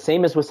 the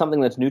same as with something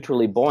that's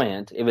neutrally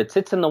buoyant, if it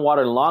sits in the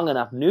water long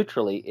enough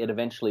neutrally, it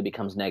eventually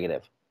becomes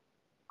negative.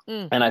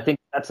 And I think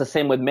that's the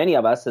same with many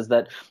of us, is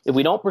that if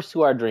we don't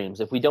pursue our dreams,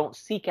 if we don't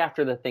seek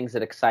after the things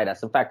that excite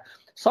us. In fact,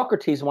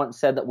 Socrates once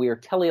said that we are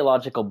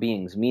teleological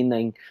beings,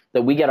 meaning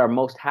that we get our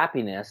most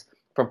happiness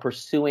from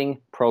pursuing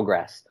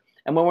progress.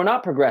 And when we're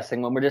not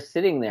progressing, when we're just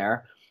sitting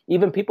there,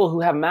 even people who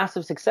have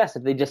massive success,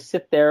 if they just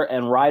sit there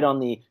and ride on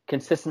the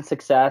consistent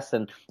success,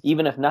 and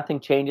even if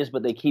nothing changes,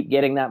 but they keep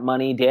getting that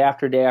money day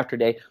after day after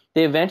day,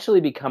 they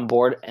eventually become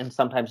bored and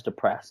sometimes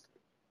depressed.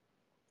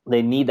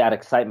 They need that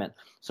excitement.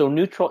 So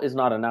neutral is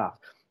not enough.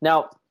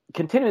 Now,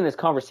 continuing this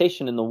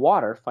conversation in the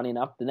water, funny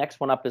enough, the next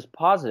one up is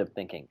positive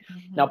thinking.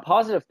 Mm-hmm. Now,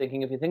 positive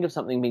thinking, if you think of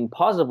something being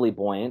positively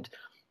buoyant,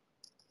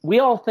 we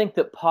all think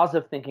that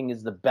positive thinking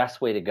is the best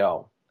way to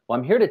go. Well,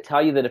 I'm here to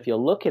tell you that if you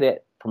look at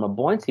it from a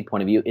buoyancy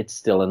point of view, it's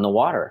still in the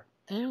water.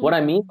 Mm. What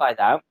I mean by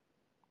that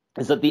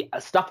is that the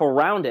stuff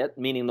around it,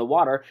 meaning the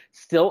water,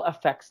 still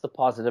affects the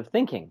positive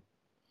thinking.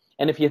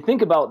 And if you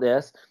think about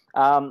this,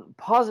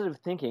 positive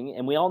thinking,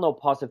 and we all know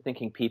positive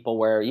thinking people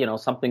where,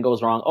 something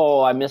goes wrong.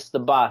 Oh, I missed the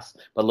bus,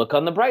 but look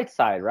on the bright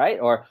side, right?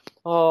 Or,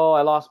 oh,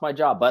 I lost my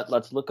job, but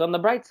let's look on the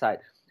bright side.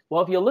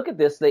 Well, if you look at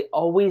this, they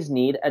always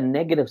need a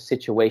negative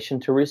situation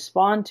to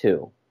respond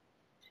to.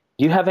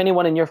 Do you have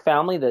anyone in your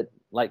family that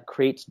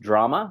creates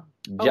drama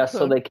just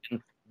so they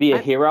can be a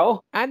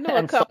hero? I know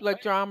a couple of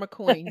drama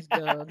queens,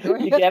 Doug.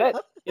 You get it?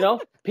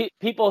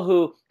 People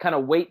who kind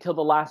of wait till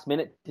the last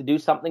minute to do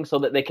something so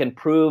that they can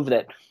prove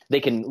that they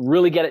can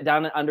really get it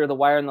done under the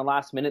wire in the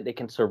last minute. They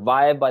can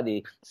survive by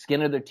the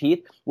skin of their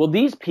teeth. Well,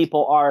 these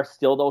people are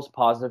still those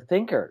positive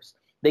thinkers.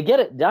 They get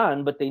it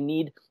done, but they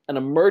need an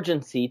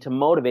emergency to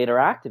motivate or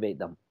activate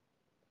them.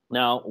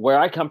 Now, where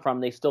I come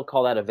from, they still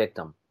call that a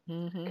victim.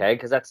 Mm-hmm. Okay,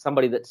 because that's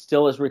somebody that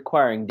still is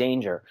requiring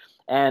danger.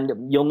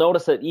 And you'll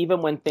notice that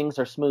even when things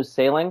are smooth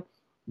sailing,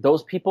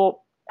 those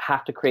people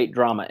have to create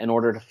drama in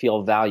order to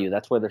feel value.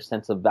 That's where their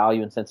sense of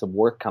value and sense of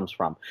worth comes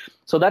from.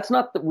 So that's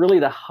not really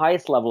the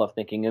highest level of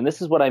thinking. And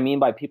this is what I mean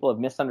by people have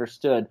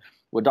misunderstood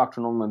what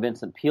Dr. Norman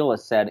Vincent Peale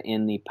has said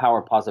in The Power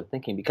of Positive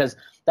Thinking, because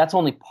that's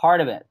only part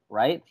of it,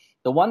 right?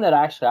 The one that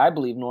actually I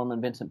believe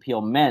Norman Vincent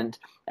Peale meant,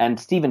 and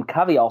Stephen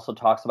Covey also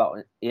talks about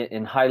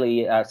in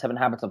Seven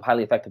Habits of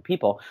Highly Effective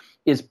People,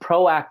 is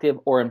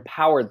proactive or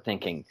empowered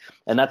thinking.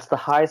 And that's the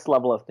highest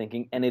level of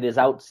thinking, and it is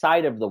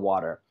outside of the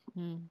water.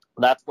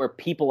 That's where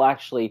people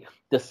actually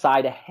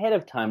decide ahead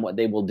of time what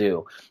they will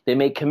do. They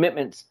make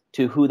commitments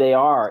to who they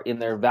are in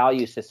their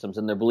value systems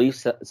and their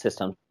belief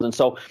systems. And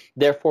so,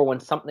 therefore, when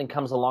something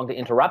comes along to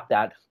interrupt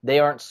that, they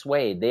aren't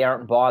swayed. They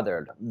aren't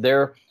bothered.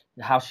 Their,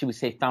 how should we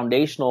say,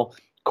 foundational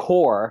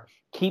core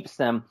keeps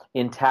them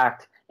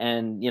intact.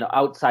 And,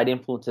 outside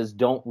influences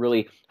don't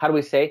really, how do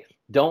we say,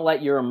 don't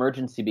let your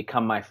emergency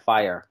become my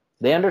fire.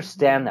 They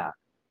understand that.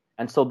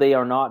 And so they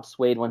are not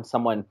swayed when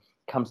someone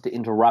comes to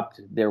interrupt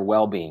their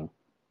well-being.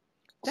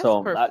 That's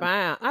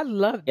profound. I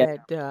love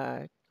that,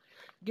 Doug.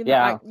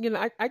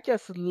 I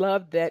just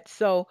love that.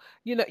 So,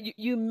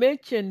 you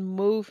mentioned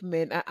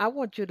movement. I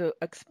want you to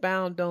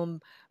expound on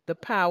the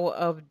power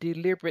of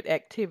deliberate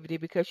activity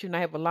because, I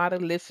have a lot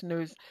of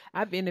listeners.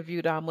 I've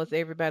interviewed almost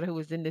everybody who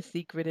was in The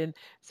Secret. And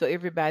so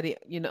everybody,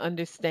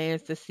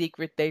 understands The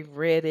Secret. They've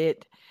read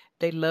it.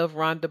 They love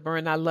Rhonda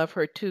Byrne. I love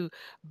her too.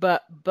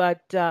 But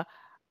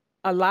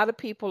a lot of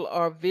people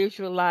are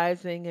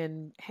visualizing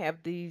and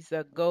have these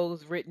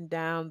goals written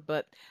down,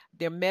 but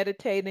they're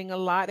meditating a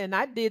lot. And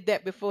I did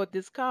that before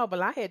this call, but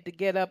I had to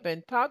get up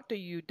and talk to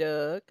you,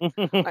 Doug,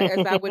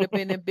 as I would have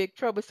been in big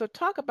trouble. So,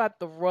 talk about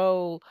the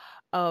role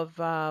of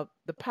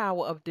the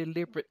power of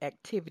deliberate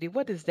activity.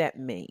 What does that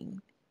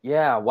mean?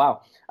 Yeah,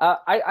 wow.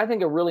 I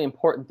think a really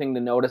important thing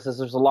to notice is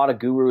there's a lot of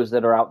gurus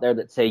that are out there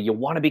that say you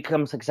want to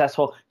become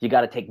successful, you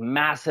got to take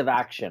massive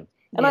action.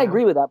 And I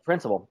agree with that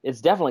principle. It's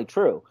definitely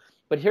true.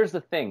 But here's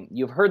the thing.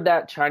 You've heard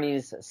that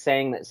Chinese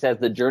saying that says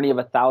the journey of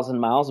 1,000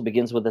 miles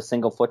begins with a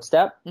single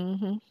footstep.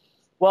 Mm-hmm.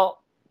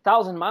 Well,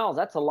 1,000 miles,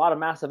 that's a lot of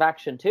massive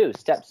action too.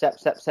 Step, step,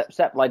 step, step,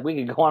 step. Like we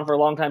could go on for a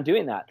long time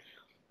doing that.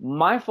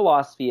 My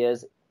philosophy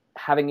is,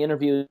 having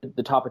interviewed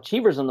the top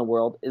achievers in the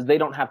world, is they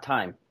don't have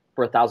time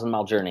for a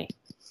 1,000-mile journey.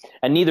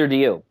 And neither do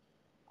you.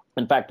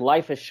 In fact,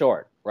 life is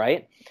short,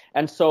 right?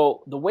 And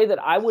so the way that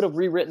I would have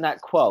rewritten that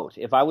quote,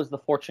 if I was the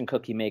fortune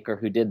cookie maker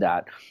who did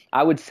that,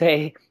 I would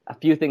say a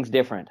few things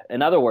different.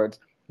 In other words,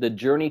 the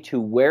journey to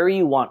where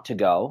you want to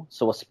go,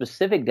 so a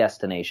specific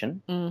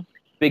destination,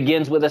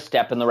 begins with a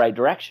step in the right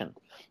direction.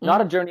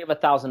 Not a journey of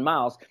 1,000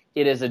 miles.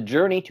 It is a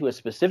journey to a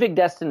specific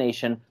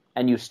destination,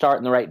 and you start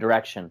in the right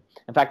direction.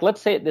 In fact,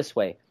 let's say it this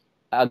way.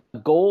 A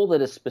goal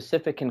that is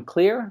specific and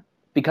clear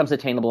becomes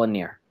attainable and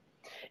near.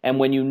 And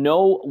when you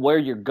know where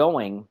you're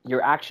going,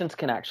 your actions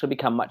can actually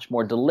become much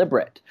more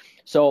deliberate.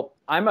 So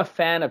I'm a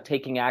fan of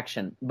taking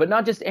action, but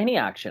not just any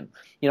action.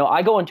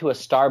 I go into a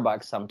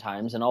Starbucks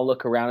sometimes and I'll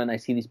look around and I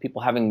see these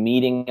people having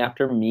meeting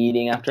after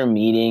meeting after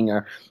meeting,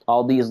 or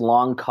all these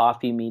long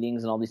coffee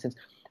meetings and all these things.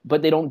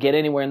 But they don't get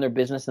anywhere in their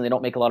business and they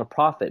don't make a lot of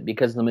profit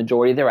because the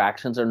majority of their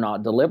actions are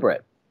not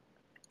deliberate.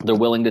 They're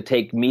willing to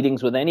take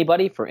meetings with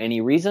anybody for any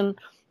reason.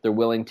 They're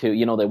willing to,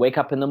 they wake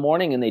up in the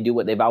morning and they do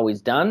what they've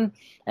always done,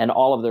 and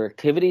all of their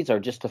activities are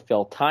just to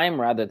fill time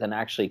rather than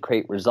actually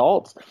create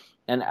results.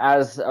 And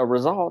as a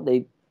result,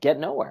 they get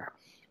nowhere.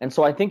 And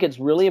so I think it's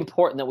really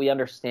important that we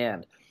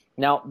understand.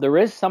 Now, there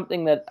is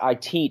something that I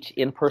teach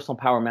in Personal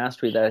Power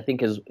Mastery that I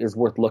think is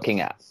worth looking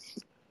at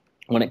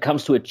when it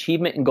comes to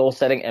achievement and goal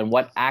setting and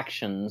what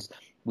actions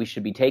we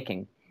should be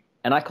taking.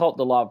 And I call it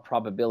the law of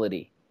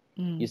probability.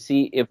 You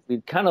see, if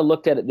we kind of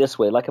looked at it this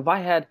way, like if I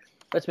had,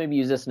 let's maybe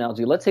use this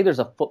analogy. Let's say there's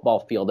a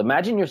football field.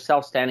 Imagine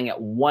yourself standing at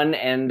one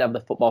end of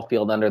the football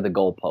field under the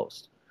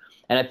goalpost.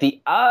 And at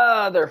the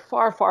other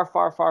far, far,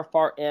 far, far,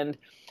 far end,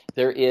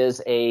 there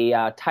is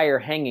a tire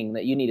hanging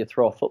that you need to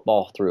throw a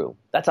football through.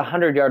 That's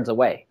 100 yards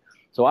away.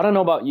 So I don't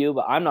know about you,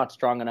 but I'm not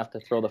strong enough to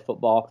throw the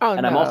football.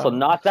 And I'm also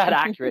not that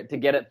accurate to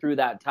get it through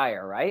that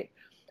tire, right?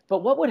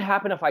 But what would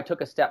happen if I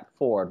took a step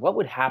forward? What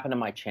would happen to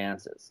my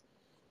chances?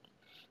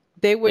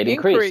 They would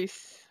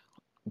increase.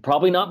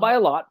 Probably not by a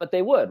lot, but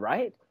they would,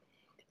 right?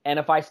 And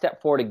if I step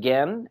forward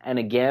again and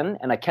again,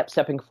 and I kept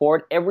stepping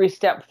forward, every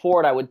step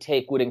forward I would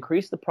take would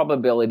increase the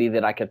probability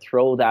that I could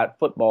throw that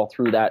football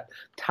through that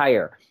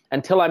tire,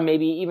 until I'm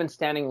maybe even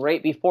standing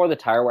right before the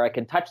tire where I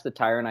can touch the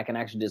tire and I can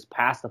actually just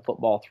pass the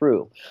football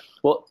through.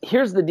 Well,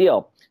 here's the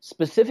deal.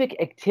 Specific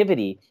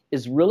activity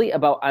is really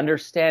about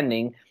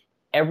understanding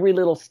every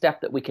little step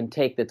that we can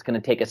take that's going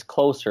to take us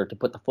closer to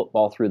put the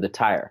football through the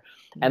tire.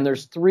 And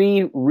there's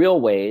 3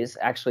 real ways,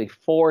 actually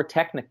 4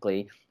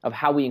 technically, of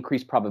how we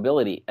increase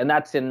probability. And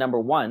that's in number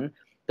 1,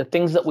 the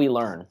things that we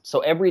learn. So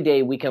every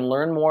day we can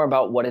learn more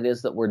about what it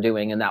is that we're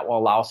doing, and that will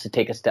allow us to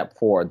take a step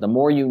forward. The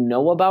more you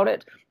know about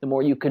it, the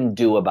more you can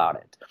do about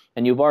it.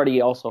 And you've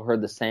already also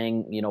heard the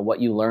saying,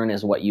 what you learn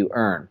is what you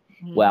earn.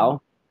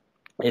 Well,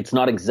 it's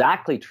not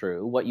exactly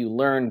true. What you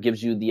learn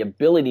gives you the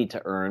ability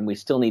to earn. We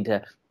still need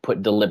to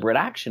put deliberate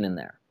action in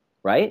there,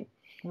 right?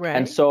 Right.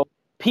 And so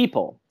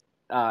people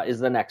is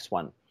the next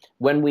one.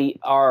 When we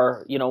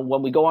are,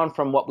 when we go on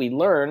from what we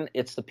learn,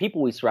 it's the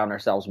people we surround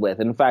ourselves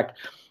with. In fact,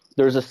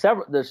 there's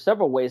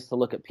several ways to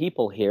look at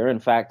people here. In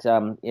fact,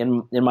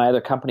 in my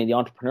other company, the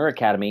Entrepreneur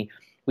Academy,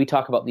 we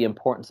talk about the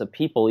importance of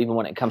people even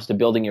when it comes to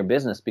building your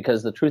business,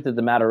 because the truth of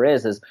the matter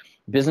is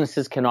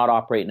businesses cannot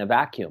operate in a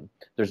vacuum.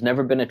 There's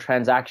never been a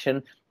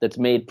transaction that's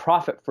made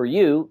profit for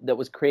you that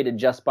was created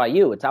just by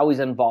you. It's always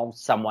involved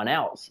someone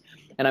else.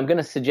 And I'm going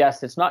to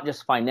suggest it's not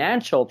just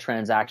financial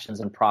transactions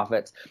and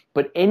profits,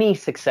 but any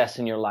success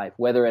in your life,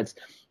 whether it's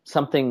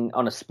something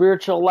on a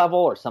spiritual level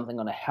or something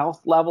on a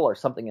health level or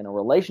something in a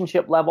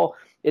relationship level,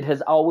 it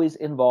has always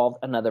involved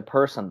another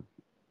person.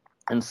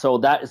 And so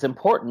that is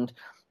important,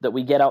 that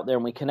we get out there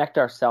and we connect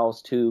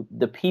ourselves to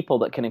the people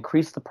that can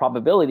increase the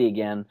probability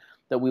again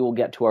that we will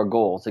get to our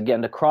goals.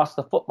 Again, to cross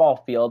the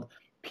football field,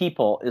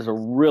 people is a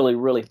really,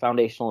 really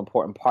foundational,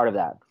 important part of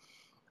that.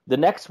 The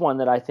next one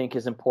that I think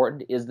is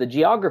important is the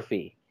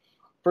geography.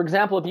 For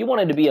example, if you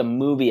wanted to be a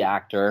movie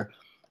actor,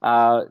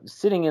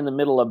 sitting in the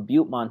middle of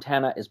Butte,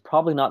 Montana is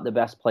probably not the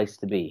best place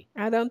to be.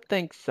 I don't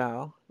think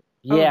so.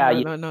 Yeah,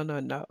 Oh,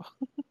 no.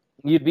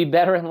 you'd be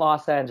better in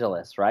Los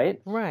Angeles,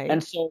 right? Right.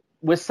 And so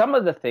with some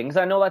of the things,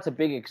 I know that's a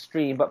big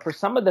extreme, but for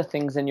some of the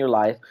things in your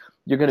life,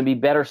 you're going to be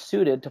better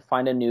suited to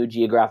find a new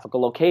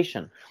geographical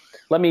location.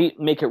 Let me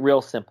make it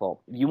real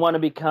simple. If you want to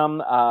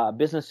become a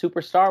business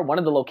superstar, one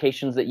of the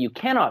locations that you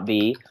cannot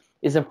be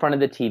is in front of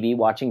the TV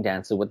watching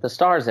Dancing with the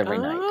Stars every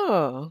night.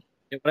 Oh,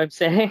 You know what I'm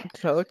saying?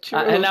 so true.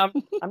 And I'm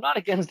not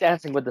against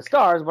Dancing with the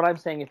Stars, but I'm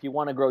saying if you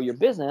want to grow your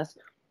business,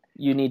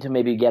 you need to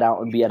maybe get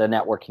out and be at a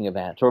networking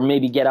event, or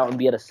maybe get out and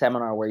be at a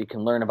seminar where you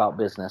can learn about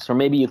business, or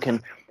maybe you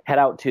can head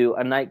out to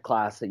a night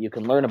class that you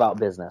can learn about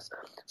business.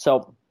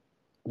 So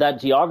that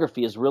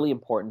geography is really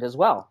important as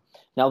well.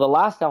 Now, the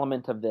last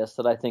element of this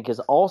that I think is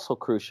also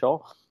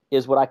crucial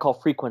is what I call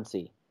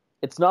frequency.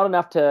 It's not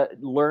enough to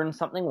learn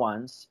something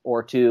once,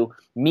 or to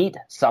meet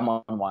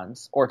someone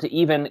once, or to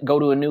even go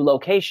to a new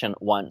location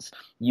once.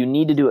 You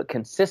need to do it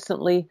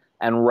consistently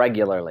and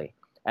regularly.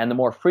 And the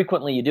more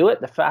frequently you do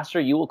it, the faster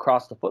you will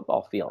cross the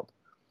football field.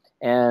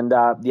 And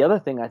the other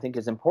thing I think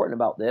is important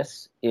about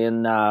this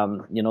in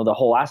the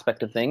whole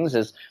aspect of things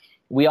is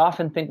we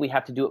often think we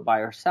have to do it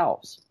by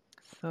ourselves.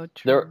 So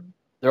true.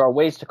 There are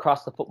ways to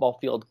cross the football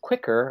field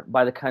quicker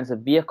by the kinds of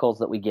vehicles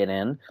that we get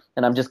in.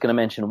 And I'm just going to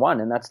mention one,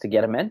 and that's to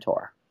get a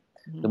mentor.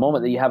 The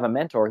moment that you have a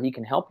mentor, he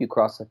can help you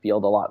cross the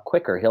field a lot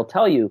quicker. He'll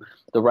tell you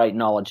the right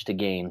knowledge to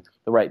gain,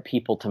 the right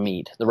people to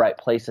meet, the right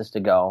places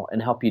to go,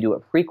 and help you do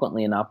it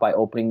frequently enough by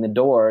opening the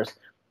doors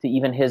to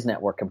even his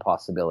network and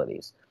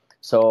possibilities.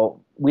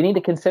 So we need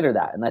to consider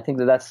that, and I think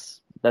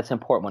that's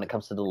important when it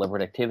comes to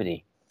deliberate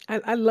activity.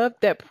 I love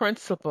that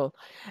principle.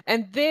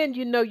 And then,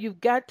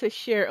 you've got to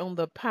share on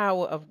the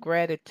power of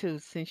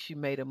gratitude, since you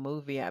made a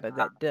movie out of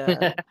that,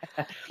 Doug.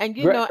 And,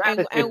 Gratitude and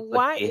is the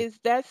why key. is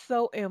that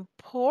so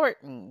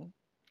important?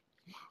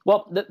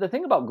 Well, the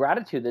thing about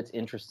gratitude that's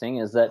interesting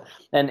is that,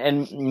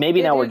 and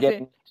maybe It now we're is,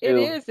 getting it to,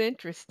 is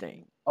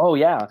interesting. oh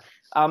yeah,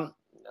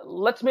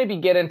 let's maybe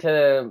get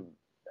into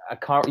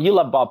you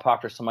love Bob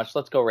Proctor so much.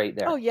 Let's go right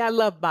there. Oh, yeah, I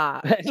love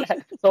Bob.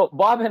 So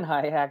Bob and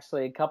I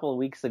actually, a couple of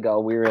weeks ago,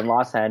 we were in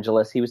Los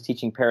Angeles. He was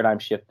teaching Paradigm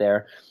Shift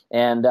there.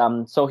 And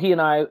so he and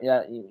I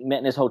met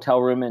in his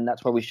hotel room, and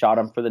that's where we shot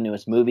him for the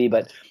newest movie.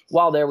 But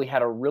while there, we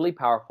had a really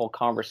powerful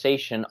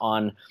conversation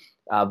on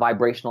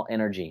vibrational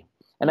energy.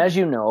 And as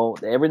you know,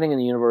 everything in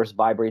the universe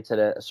vibrates at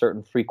a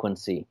certain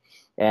frequency.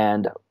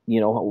 And,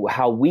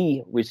 how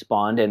we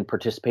respond and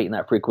participate in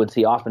that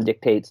frequency often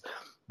dictates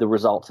the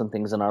results and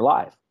things in our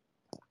life.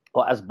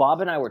 Well, as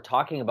Bob and I were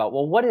talking about,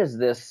 what is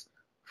this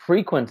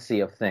frequency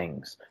of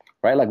things,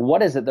 right? Like,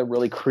 what is it that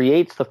really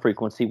creates the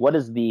frequency? What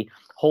is the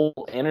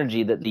whole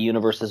energy that the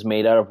universe is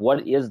made out of?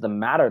 What is the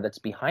matter that's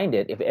behind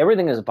it? If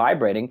everything is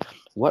vibrating,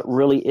 what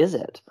really is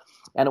it?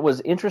 And it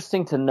was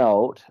interesting to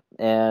note,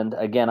 and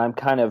again, I'm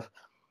kind of,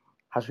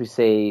 how should we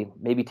say,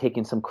 maybe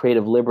taking some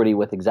creative liberty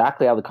with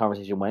exactly how the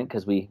conversation went,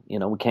 because we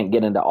can't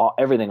get into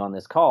everything on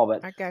this call,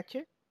 but I got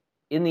you.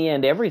 in the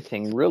end,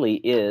 everything really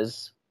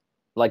is,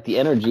 like, the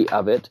energy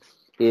of it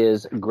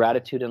is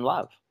gratitude and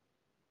love.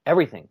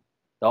 Everything.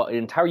 The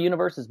entire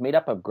universe is made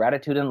up of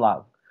gratitude and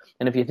love.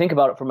 And if you think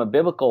about it from a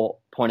biblical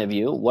point of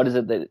view, what is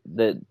it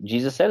that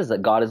Jesus said is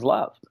that God is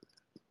love.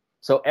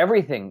 So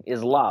everything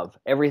is love.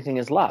 Everything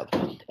is love.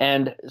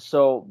 And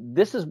so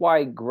this is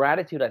why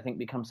gratitude, I think,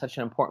 becomes such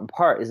an important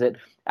part, is it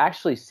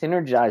actually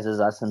synergizes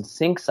us and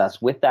syncs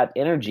us with that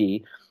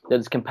energy that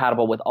is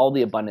compatible with all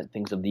the abundant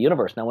things of the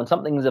universe. Now, when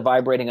something is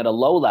vibrating at a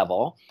low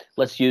level,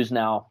 let's use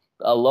now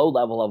a low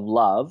level of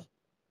love,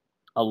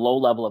 a low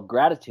level of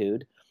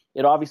gratitude,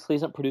 it obviously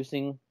isn't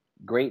producing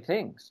great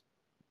things,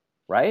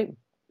 right?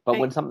 But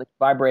when something's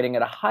vibrating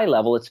at a high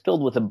level, it's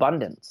filled with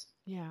abundance.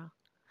 Yeah.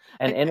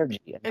 And energy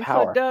and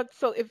power. So, Doug,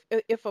 so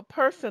if a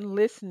person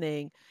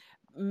listening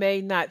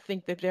may not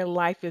think that their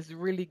life is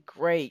really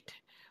great,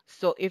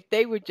 so if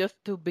they were just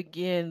to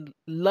begin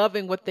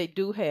loving what they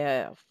do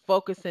have,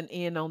 focusing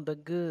in on the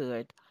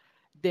good,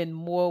 then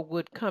more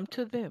would come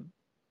to them.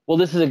 Well,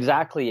 this is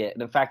exactly it.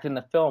 And in fact, in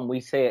the film, we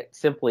say it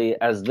simply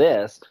as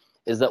this,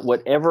 is that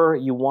whatever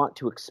you want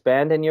to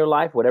expand in your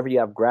life, whatever you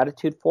have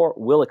gratitude for,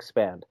 will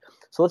expand.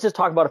 So let's just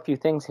talk about a few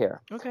things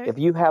here. Okay. If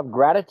you have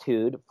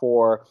gratitude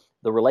for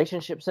the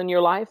relationships in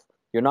your life,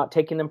 You're not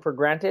taking them for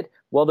granted.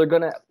 Well, they're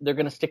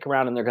gonna stick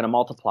around and they're gonna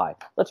multiply.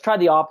 Let's try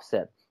the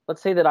opposite.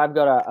 Let's say that I've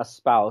got a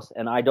spouse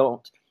and I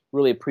don't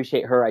really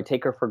appreciate her. I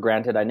take her for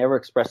granted. I never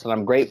express that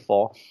I'm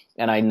grateful,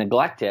 and I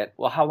neglect it.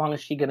 Well, how long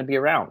is she gonna be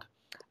around?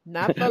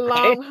 Not for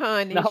Right? long,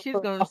 honey. Not She's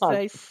for gonna long.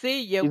 say,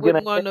 "See ya, She's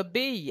wouldn't gonna want to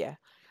be ya."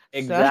 So,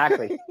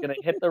 Exactly. She's going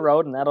to hit the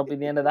road, and that'll be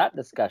the end of that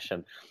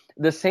discussion.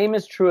 The same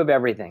is true of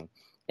everything.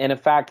 And in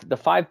fact, the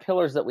 5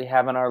 pillars that we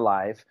have in our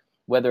life,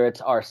 whether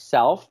it's our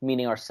self,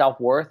 meaning our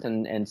self-worth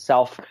and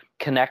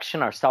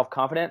self-connection, our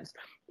self-confidence,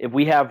 if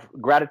we have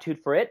gratitude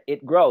for it,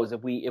 it grows.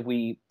 If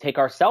we take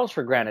ourselves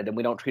for granted and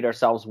we don't treat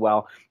ourselves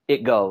well,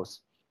 it goes.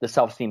 The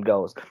self-esteem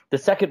goes. The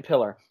second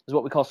pillar is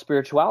what we call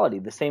spirituality.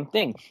 The same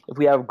thing. If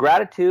we have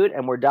gratitude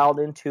and we're dialed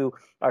into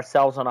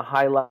ourselves on a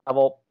high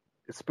level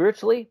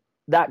spiritually,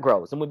 that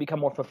grows and we become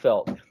more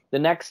fulfilled. The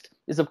next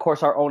is, of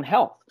course, our own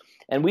health.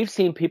 And we've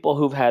seen people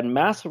who've had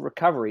massive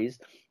recoveries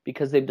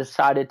because they've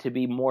decided to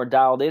be more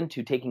dialed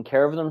into taking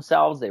care of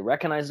themselves. They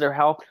recognize their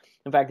health.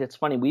 In fact, it's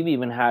funny. We've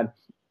even had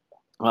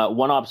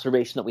one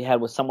observation that we had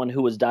with someone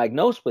who was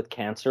diagnosed with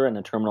cancer in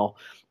a terminal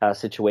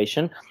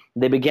situation.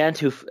 They began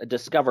to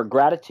discover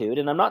gratitude.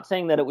 And I'm not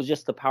saying that it was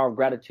just the power of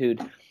gratitude,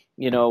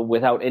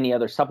 without any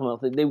other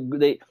supplement.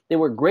 They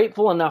were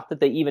grateful enough that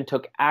they even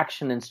took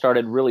action and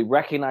started really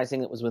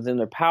recognizing it was within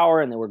their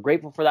power, and they were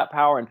grateful for that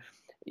power. And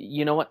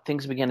you know what?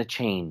 Things began to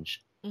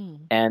change,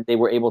 and they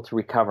were able to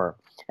recover.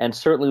 And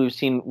certainly we've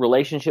seen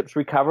relationships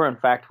recover. In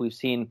fact, we've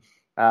seen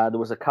there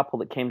was a couple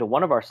that came to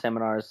one of our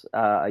seminars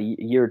a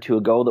year or two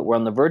ago that were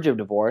on the verge of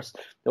divorce.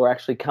 They were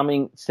actually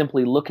coming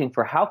simply looking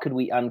for how could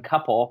we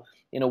uncouple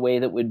in a way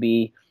that would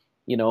be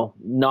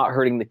not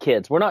hurting the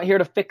kids. We're not here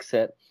to fix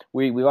it.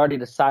 We've already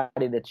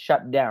decided it's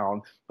shut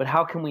down, but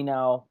how can we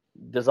now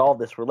dissolve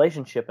this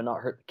relationship and not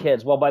hurt the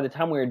kids? Well, by the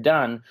time we were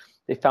done,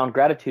 they found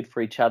gratitude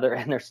for each other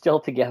and they're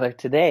still together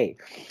today.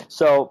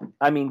 So,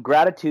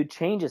 gratitude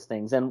changes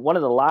things. And one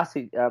of the last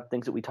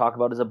things that we talk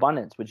about is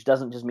abundance, which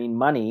doesn't just mean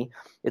money.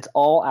 It's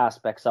all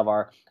aspects of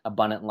our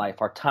abundant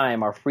life, our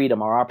time, our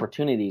freedom, our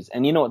opportunities.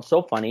 And it's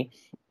so funny.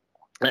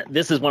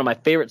 This is one of my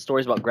favorite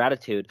stories about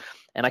gratitude.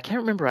 And I can't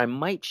remember. I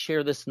might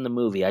share this in the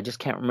movie. I just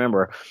can't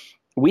remember.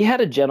 We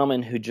had a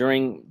gentleman who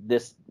during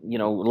this,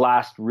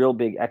 last real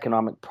big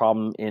economic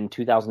problem in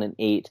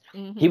 2008,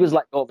 he was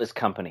let go of his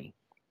company.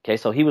 Okay,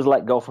 so he was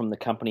let go from the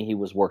company he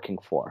was working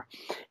for.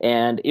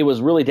 And it was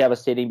really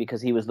devastating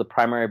because he was the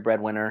primary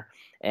breadwinner.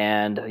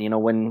 And,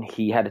 when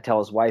he had to tell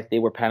his wife, they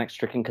were panic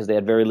stricken because they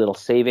had very little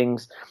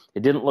savings.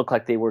 It didn't look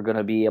like they were going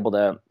to be able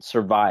to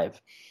survive.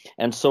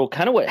 And so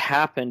kind of what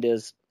happened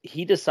is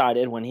he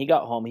decided when he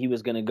got home, he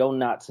was going to go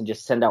nuts and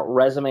just send out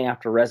resume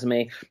after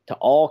resume to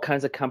all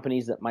kinds of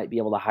companies that might be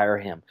able to hire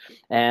him.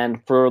 And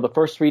for the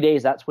first 3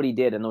 days, that's what he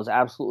did. And there was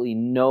absolutely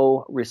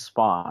no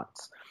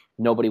response.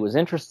 Nobody was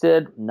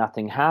interested,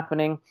 nothing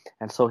happening.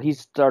 And so he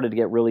started to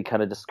get really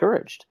kind of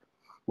discouraged.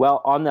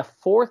 Well, on the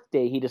 4th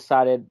day, he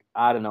decided,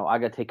 I don't know, I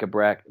got to take a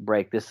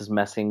break. This is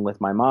messing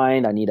with my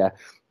mind. I need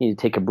to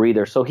take a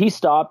breather. So he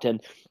stopped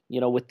and,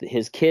 with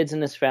his kids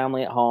and his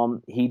family at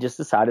home, he just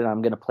decided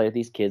I'm going to play with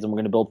these kids and we're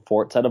going to build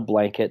forts out of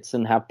blankets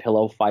and have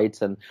pillow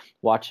fights and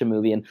watch a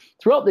movie. And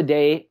throughout the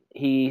day,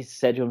 he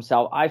said to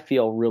himself, I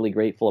feel really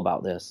grateful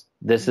about this.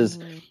 This is,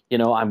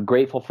 I'm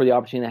grateful for the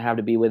opportunity I have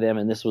to be with him.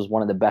 And this was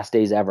one of the best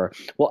days ever.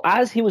 Well,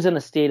 as he was in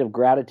a state of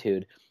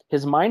gratitude,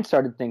 his mind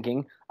started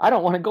thinking, I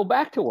don't want to go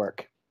back to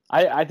work.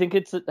 I think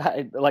it's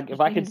like if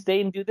I could stay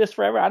and do this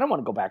forever, I don't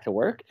want to go back to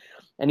work.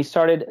 And he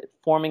started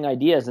forming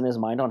ideas in his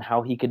mind on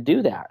how he could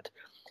do that.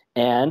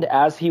 And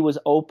as he was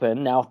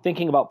open, now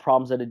thinking about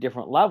problems at a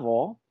different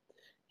level,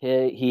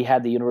 he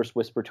had the universe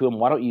whisper to him,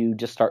 why don't you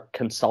just start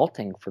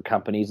consulting for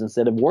companies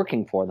instead of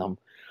working for them?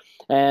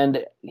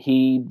 And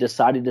he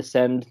decided to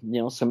send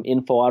some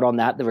info out on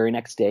that the very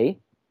next day.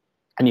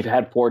 And he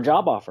had 4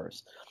 job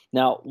offers.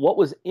 Now, what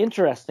was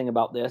interesting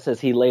about this, as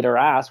he later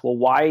asked, well,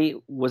 why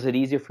was it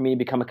easier for me to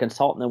become a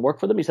consultant and work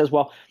for them? He says,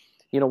 well,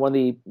 one of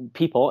the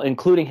people,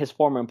 including his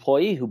former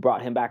employee who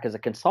brought him back as a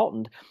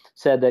consultant,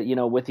 said that,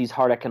 with these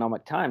hard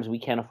economic times, we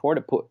can't afford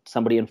to put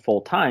somebody in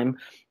full time,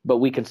 but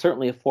we can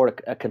certainly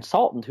afford a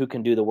consultant who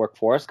can do the work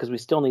for us because we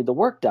still need the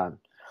work done.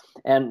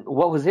 And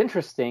what was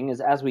interesting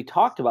is as we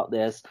talked about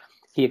this,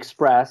 he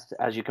expressed,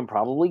 as you can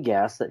probably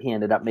guess, that he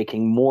ended up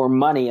making more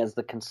money as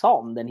the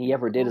consultant than he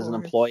ever did as an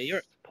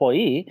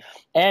employee,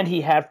 and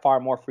he had far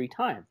more free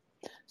time.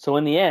 So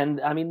in the end,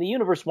 the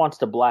universe wants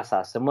to bless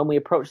us. And when we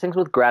approach things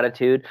with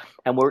gratitude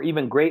and we're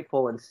even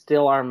grateful and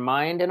still our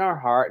mind and our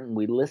heart and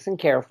we listen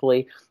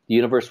carefully, the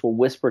universe will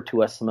whisper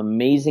to us some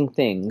amazing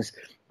things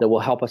that will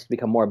help us to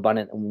become more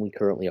abundant than we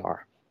currently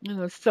are.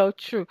 So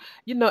true.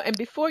 And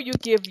before you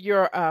give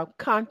your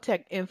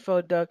contact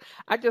info, Doug,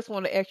 I just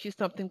want to ask you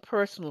something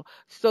personal.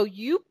 So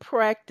you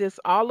practice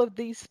all of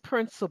these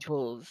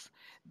principles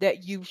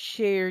that you've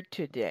shared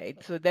today.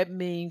 So that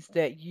means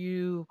that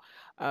you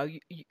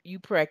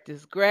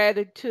practice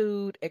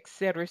gratitude,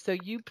 etc. So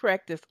you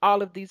practice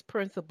all of these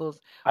principles.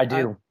 I Uh,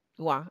 do.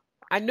 wow.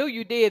 I knew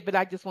you did, but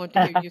I just wanted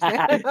to hear you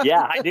say.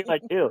 Yeah, I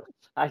do.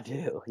 I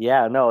do.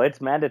 Yeah, no, it's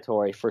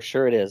mandatory. For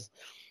sure it is.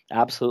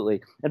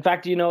 Absolutely. In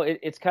fact,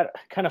 it's kind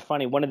of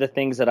funny. One of the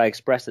things that I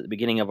expressed at the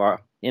beginning of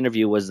our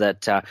interview was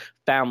that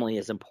family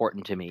is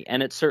important to me,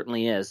 and it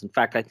certainly is. In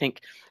fact, I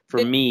think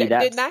for me,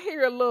 Didn't I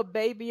hear a little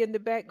baby in the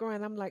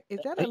background? I'm like, is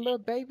that a little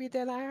baby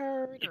that I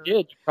heard? you Or?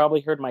 did. You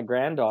probably heard my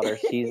granddaughter.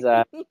 She's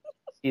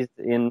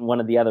in one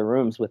of the other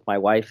rooms with my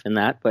wife and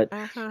that. But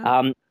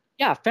Uh-huh.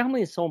 yeah,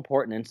 family is so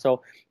important. And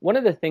so one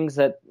of the things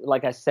that,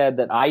 like I said,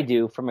 that I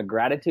do from a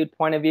gratitude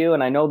point of view,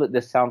 and I know that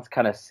this sounds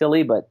kind of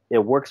silly, but it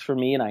works for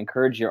me, and I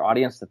encourage your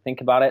audience to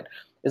think about it,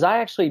 is I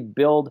actually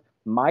build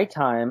my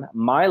time,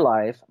 my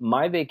life,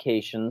 my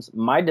vacations,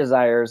 my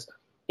desires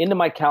into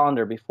my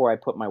calendar before I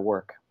put my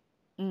work.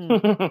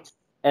 Mm.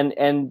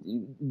 And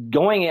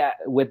going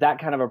with that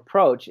kind of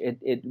approach,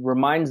 it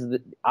reminds,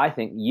 I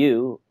think,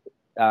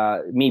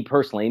 me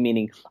personally,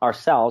 meaning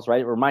ourselves,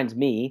 right? It reminds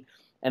me,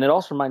 and it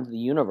also reminds the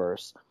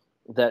universe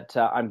that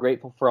I'm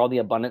grateful for all the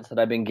abundance that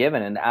I've been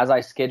given. And as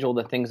I schedule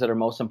the things that are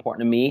most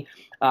important to me,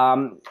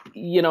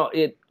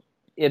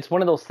 it's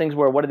one of those things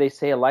where, what do they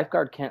say? A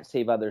lifeguard can't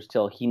save others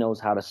till he knows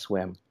how to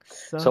swim.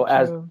 So So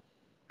as true.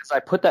 I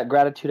put that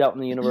gratitude out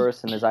in the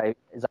universe, and as I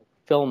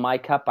fill my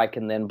cup, I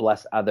can then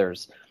bless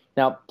others.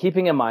 Now,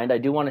 keeping in mind, I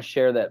do want to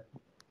share that,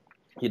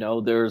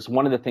 there's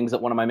one of the things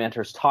that one of my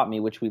mentors taught me,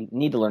 which we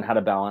need to learn how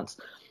to balance.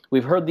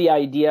 We've heard the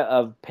idea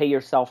of pay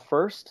yourself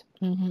first.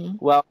 Mm-hmm.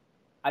 Well,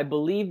 I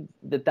believe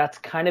that that's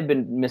kind of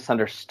been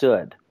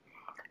misunderstood.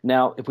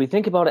 Now, if we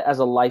think about it as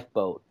a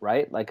lifeboat,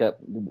 right?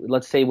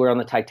 Let's say we're on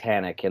the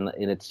Titanic and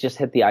it's just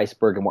hit the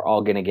iceberg and we're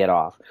all going to get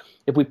off.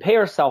 If we pay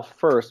ourselves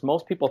first,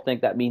 most people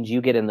think that means you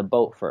get in the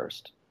boat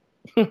first,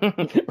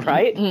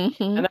 right?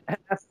 Mm-hmm. And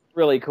that's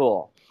really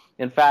cool.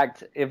 In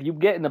fact, if you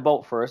get in the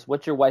boat first,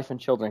 what's your wife and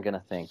children going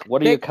to think?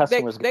 What are your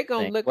customers They're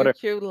going to gonna think? look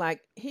at you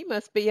like he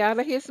must be out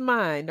of his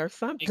mind or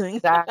something.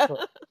 Exactly.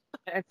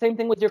 And same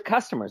thing with your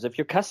customers. If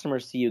your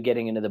customers see you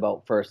getting into the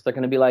boat first, they're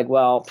going to be like,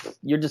 well,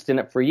 you're just in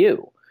it for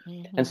you.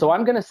 Mm-hmm. And so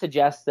I'm going to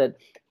suggest that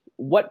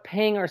what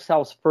paying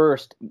ourselves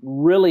first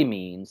really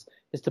means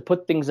is to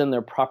put things in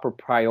their proper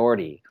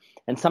priority.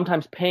 And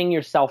sometimes paying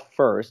yourself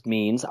first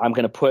means I'm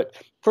going to put,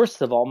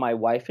 first of all, my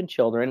wife and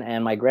children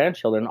and my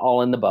grandchildren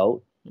all in the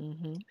boat.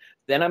 Mm-hmm.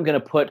 Then I'm going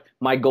to put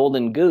my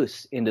golden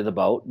goose into the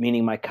boat,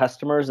 meaning my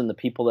customers and the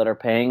people that are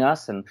paying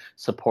us and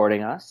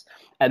supporting us.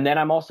 And then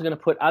I'm also going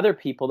to put other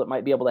people that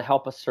might be able to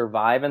help us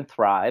survive and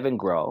thrive and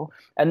grow.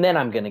 And then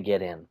I'm going to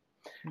get in.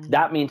 Mm-hmm.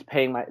 That means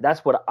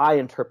that's what I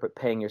interpret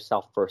paying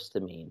yourself first to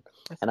mean.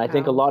 That's And I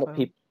think a lot of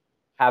powerful. people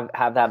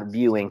have that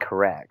view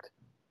incorrect.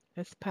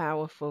 That's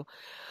powerful.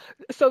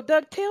 So,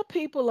 Doug, tell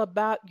people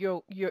about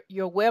your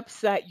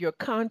website, your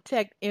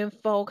contact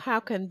info. How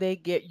can they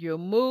get your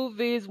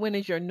movies? When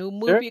is your new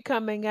Sure. movie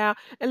coming out?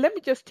 And let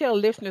me just tell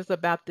listeners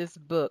about this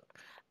book.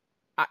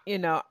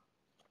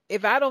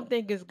 If I don't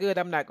think it's good,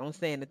 I'm not going to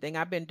say anything.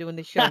 I've been doing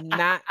the show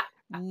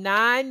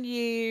 9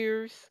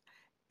 years,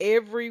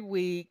 every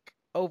week,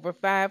 over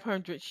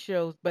 500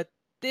 shows. But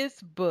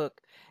this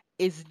book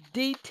is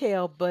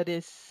detailed, but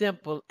it's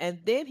simple. And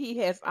then he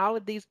has all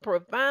of these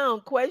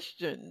profound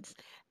questions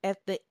at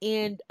the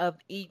end of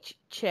each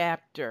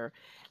chapter.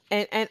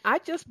 And I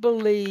just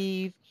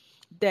believe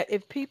that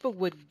if people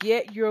would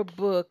get your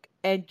book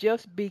and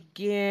just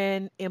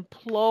begin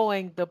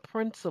employing the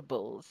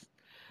principles,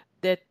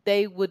 that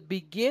they would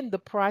begin the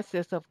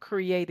process of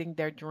creating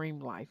their dream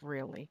life,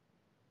 really.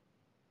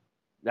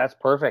 That's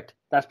perfect.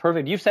 That's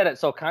perfect. You said it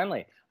so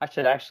kindly. I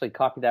should actually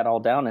copy that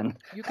all down and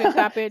You can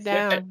copy it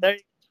down.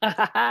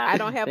 I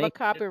don't have a Thank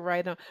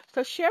copyright on.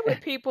 So share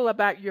with people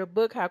about your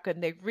book. How can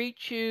they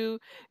reach you,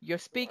 your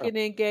speaking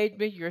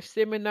engagement, your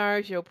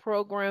seminars, your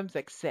programs,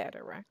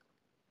 etc.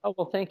 Oh,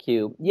 well, thank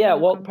you. You're Yeah,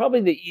 well, welcome. probably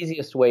the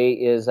easiest way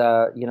is,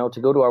 to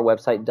go to our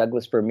website,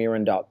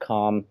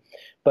 douglasvermeeren.com.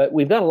 But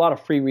we've got a lot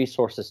of free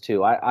resources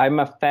too. I'm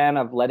a fan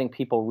of letting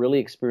people really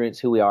experience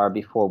who we are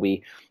before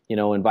we,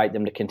 invite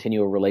them to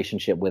continue a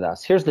relationship with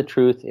us. Here's the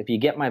truth. If you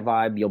get my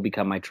vibe, you'll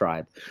become my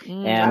tribe. I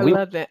And we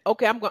love that.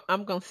 Okay, I'm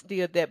gonna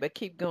steal that, but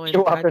keep going,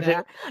 You're sir. welcome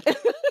Now. to.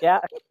 Yeah,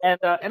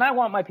 and I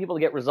want my people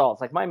to get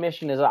results. Like my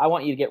mission is, I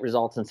want you to get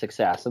results and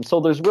success. And so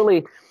there's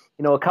really,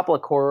 a couple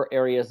of core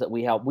areas that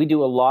we help. We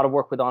do a lot of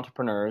work with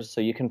entrepreneurs,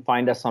 so you can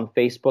find us on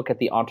Facebook at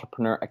the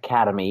Entrepreneur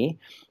Academy.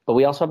 But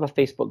we also have a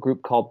Facebook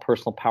group called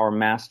Personal Power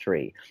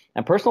Mastery.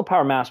 And Personal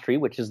Power Mastery,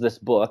 which is this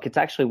book, it's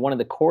actually one of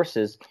the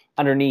courses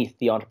underneath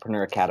the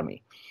Entrepreneur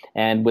Academy.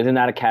 And within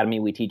that academy,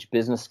 we teach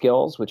business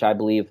skills, which I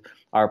believe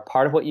are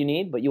part of what you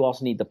need, but you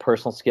also need the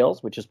personal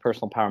skills, which is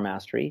Personal Power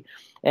Mastery.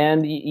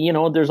 And,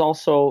 there's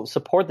also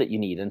support that you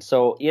need. And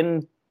so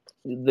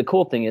the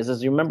cool thing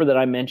is you remember that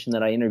I mentioned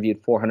that I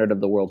interviewed 400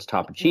 of the world's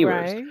top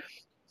achievers. Right.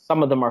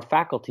 Some of them are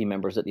faculty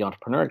members at the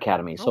Entrepreneur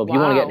Academy. Oh, So if you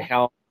want to get wow.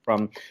 help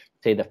from,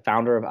 say, the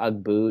founder of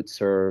UGG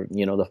Boots or,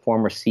 the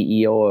former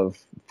CEO of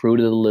Fruit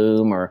of the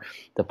Loom or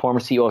the former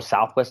CEO of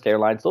Southwest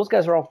Airlines, those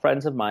guys are all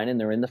friends of mine and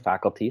they're in the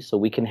faculty. So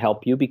we can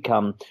help you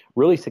become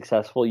really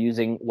successful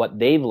using what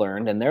they've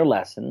learned and their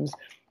lessons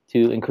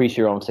to increase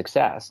your own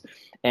success.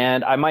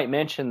 And I might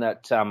mention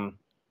that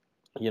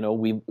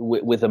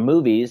with the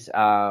movies,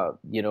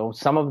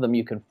 some of them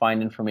you can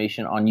find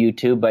information on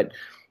YouTube, but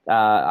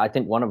I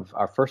think one of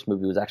our first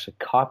movie was actually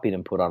copied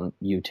and put on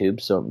YouTube,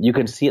 so you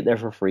can see it there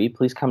for free.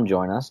 Please come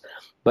join us.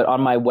 But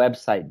on my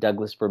website,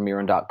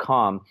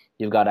 douglasvermeeren.com,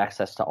 you've got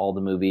access to all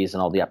the movies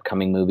and all the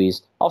upcoming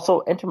movies.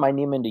 Also, enter my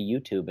name into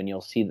YouTube, and you'll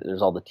see that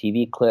there's all the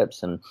TV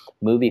clips and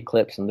movie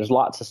clips, and there's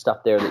lots of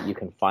stuff there that you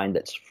can find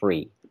that's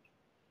free.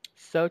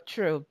 So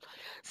true.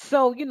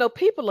 So,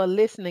 people are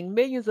listening.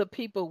 Millions of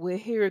people will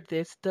hear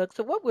this, Doug.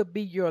 So, what would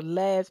be your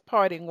last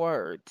parting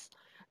words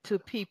to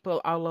people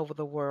all over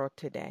the world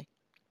today?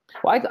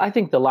 Well, I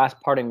think the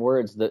last parting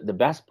words, the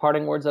best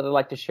parting words that I'd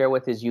like to share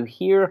with is you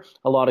hear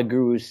a lot of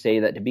gurus say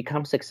that to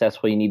become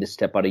successful, you need to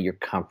step out of your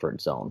comfort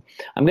zone.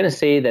 I'm going to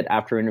say that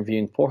after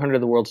interviewing 400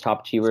 of the world's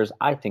top achievers,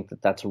 I think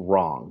that that's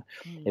wrong.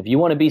 If you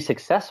want to be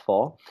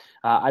successful,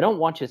 I don't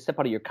want you to step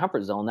out of your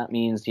comfort zone. That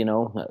means,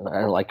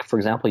 like, for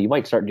example, you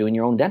might start doing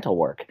your own dental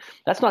work.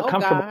 That's not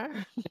comfortable.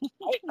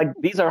 Like,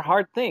 these are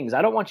hard things.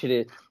 I don't want you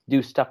to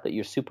do stuff that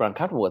you're super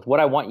uncomfortable with. What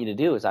I want you to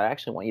do is I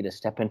actually want you to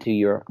step into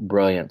your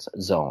brilliance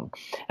zone.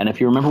 And if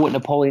you remember what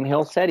Napoleon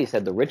Hill said, he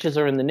said, the riches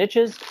are in the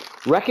niches.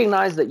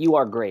 Recognize that you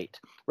are great.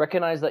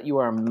 Recognize that you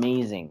are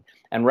amazing.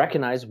 And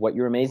recognize what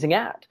you're amazing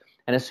at.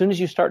 And as soon as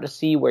you start to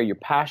see where your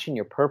passion,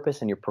 your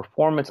purpose, and your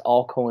performance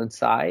all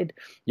coincide,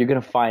 you're going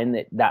to find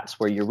that that's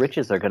where your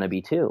riches are going to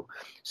be too.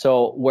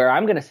 So where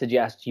I'm going to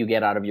suggest you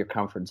get out of your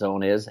comfort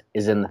zone is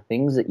in the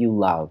things that you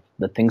love,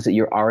 the things that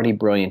you're already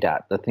brilliant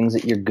at, the things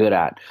that you're good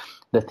at,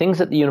 the things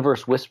that the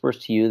universe whispers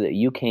to you that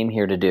you came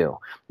here to do.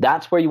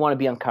 That's where you want to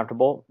be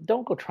uncomfortable.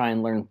 Don't go try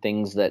and learn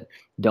things that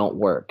don't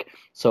work.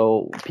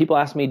 So people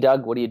ask me,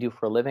 Doug, what do you do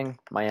for a living?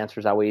 My answer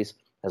is always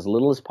as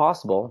little as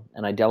possible,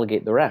 and I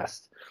delegate the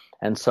rest.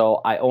 And so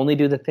I only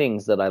do the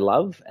things that I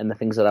love and the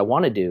things that I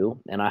want to do,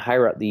 and I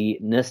hire out the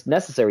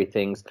necessary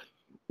things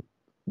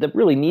that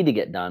really need to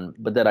get done,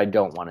 but that I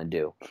don't want to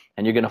do.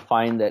 And you're going to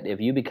find that if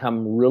you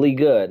become really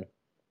good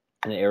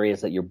in the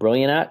areas that you're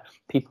brilliant at,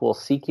 people will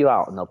seek you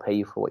out and they'll pay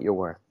you for what you're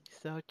worth.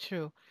 So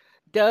true.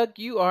 Doug,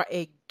 you are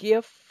a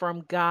gift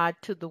from God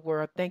to the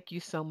world. Thank you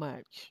so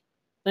much.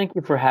 Thank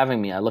you for having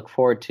me. I look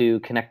forward to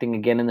connecting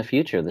again in the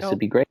future. This would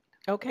be great.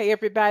 Okay,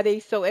 everybody.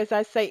 So as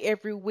I say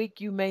every week,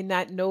 you may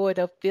not know it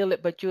or feel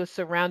it, but you're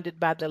surrounded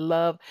by the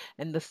love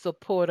and the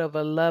support of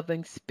a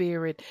loving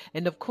spirit.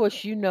 And of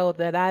course, you know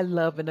that I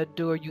love and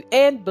adore you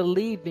and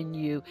believe in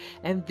you.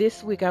 And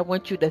this week, I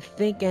want you to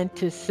think and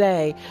to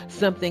say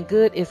something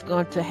good is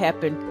going to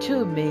happen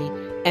to me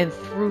and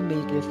through me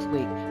this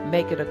week.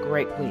 Make it a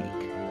great week.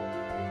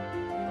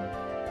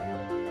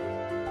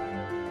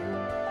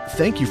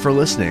 Thank you for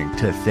listening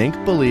to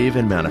Think, Believe,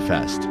 and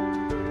Manifest.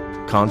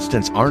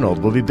 Constance Arnold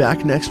will be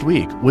back next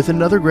week with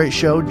another great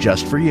show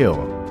just for you.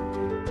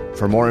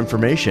 For more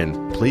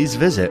information, please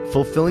visit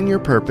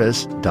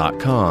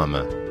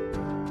fulfillingyourpurpose.com.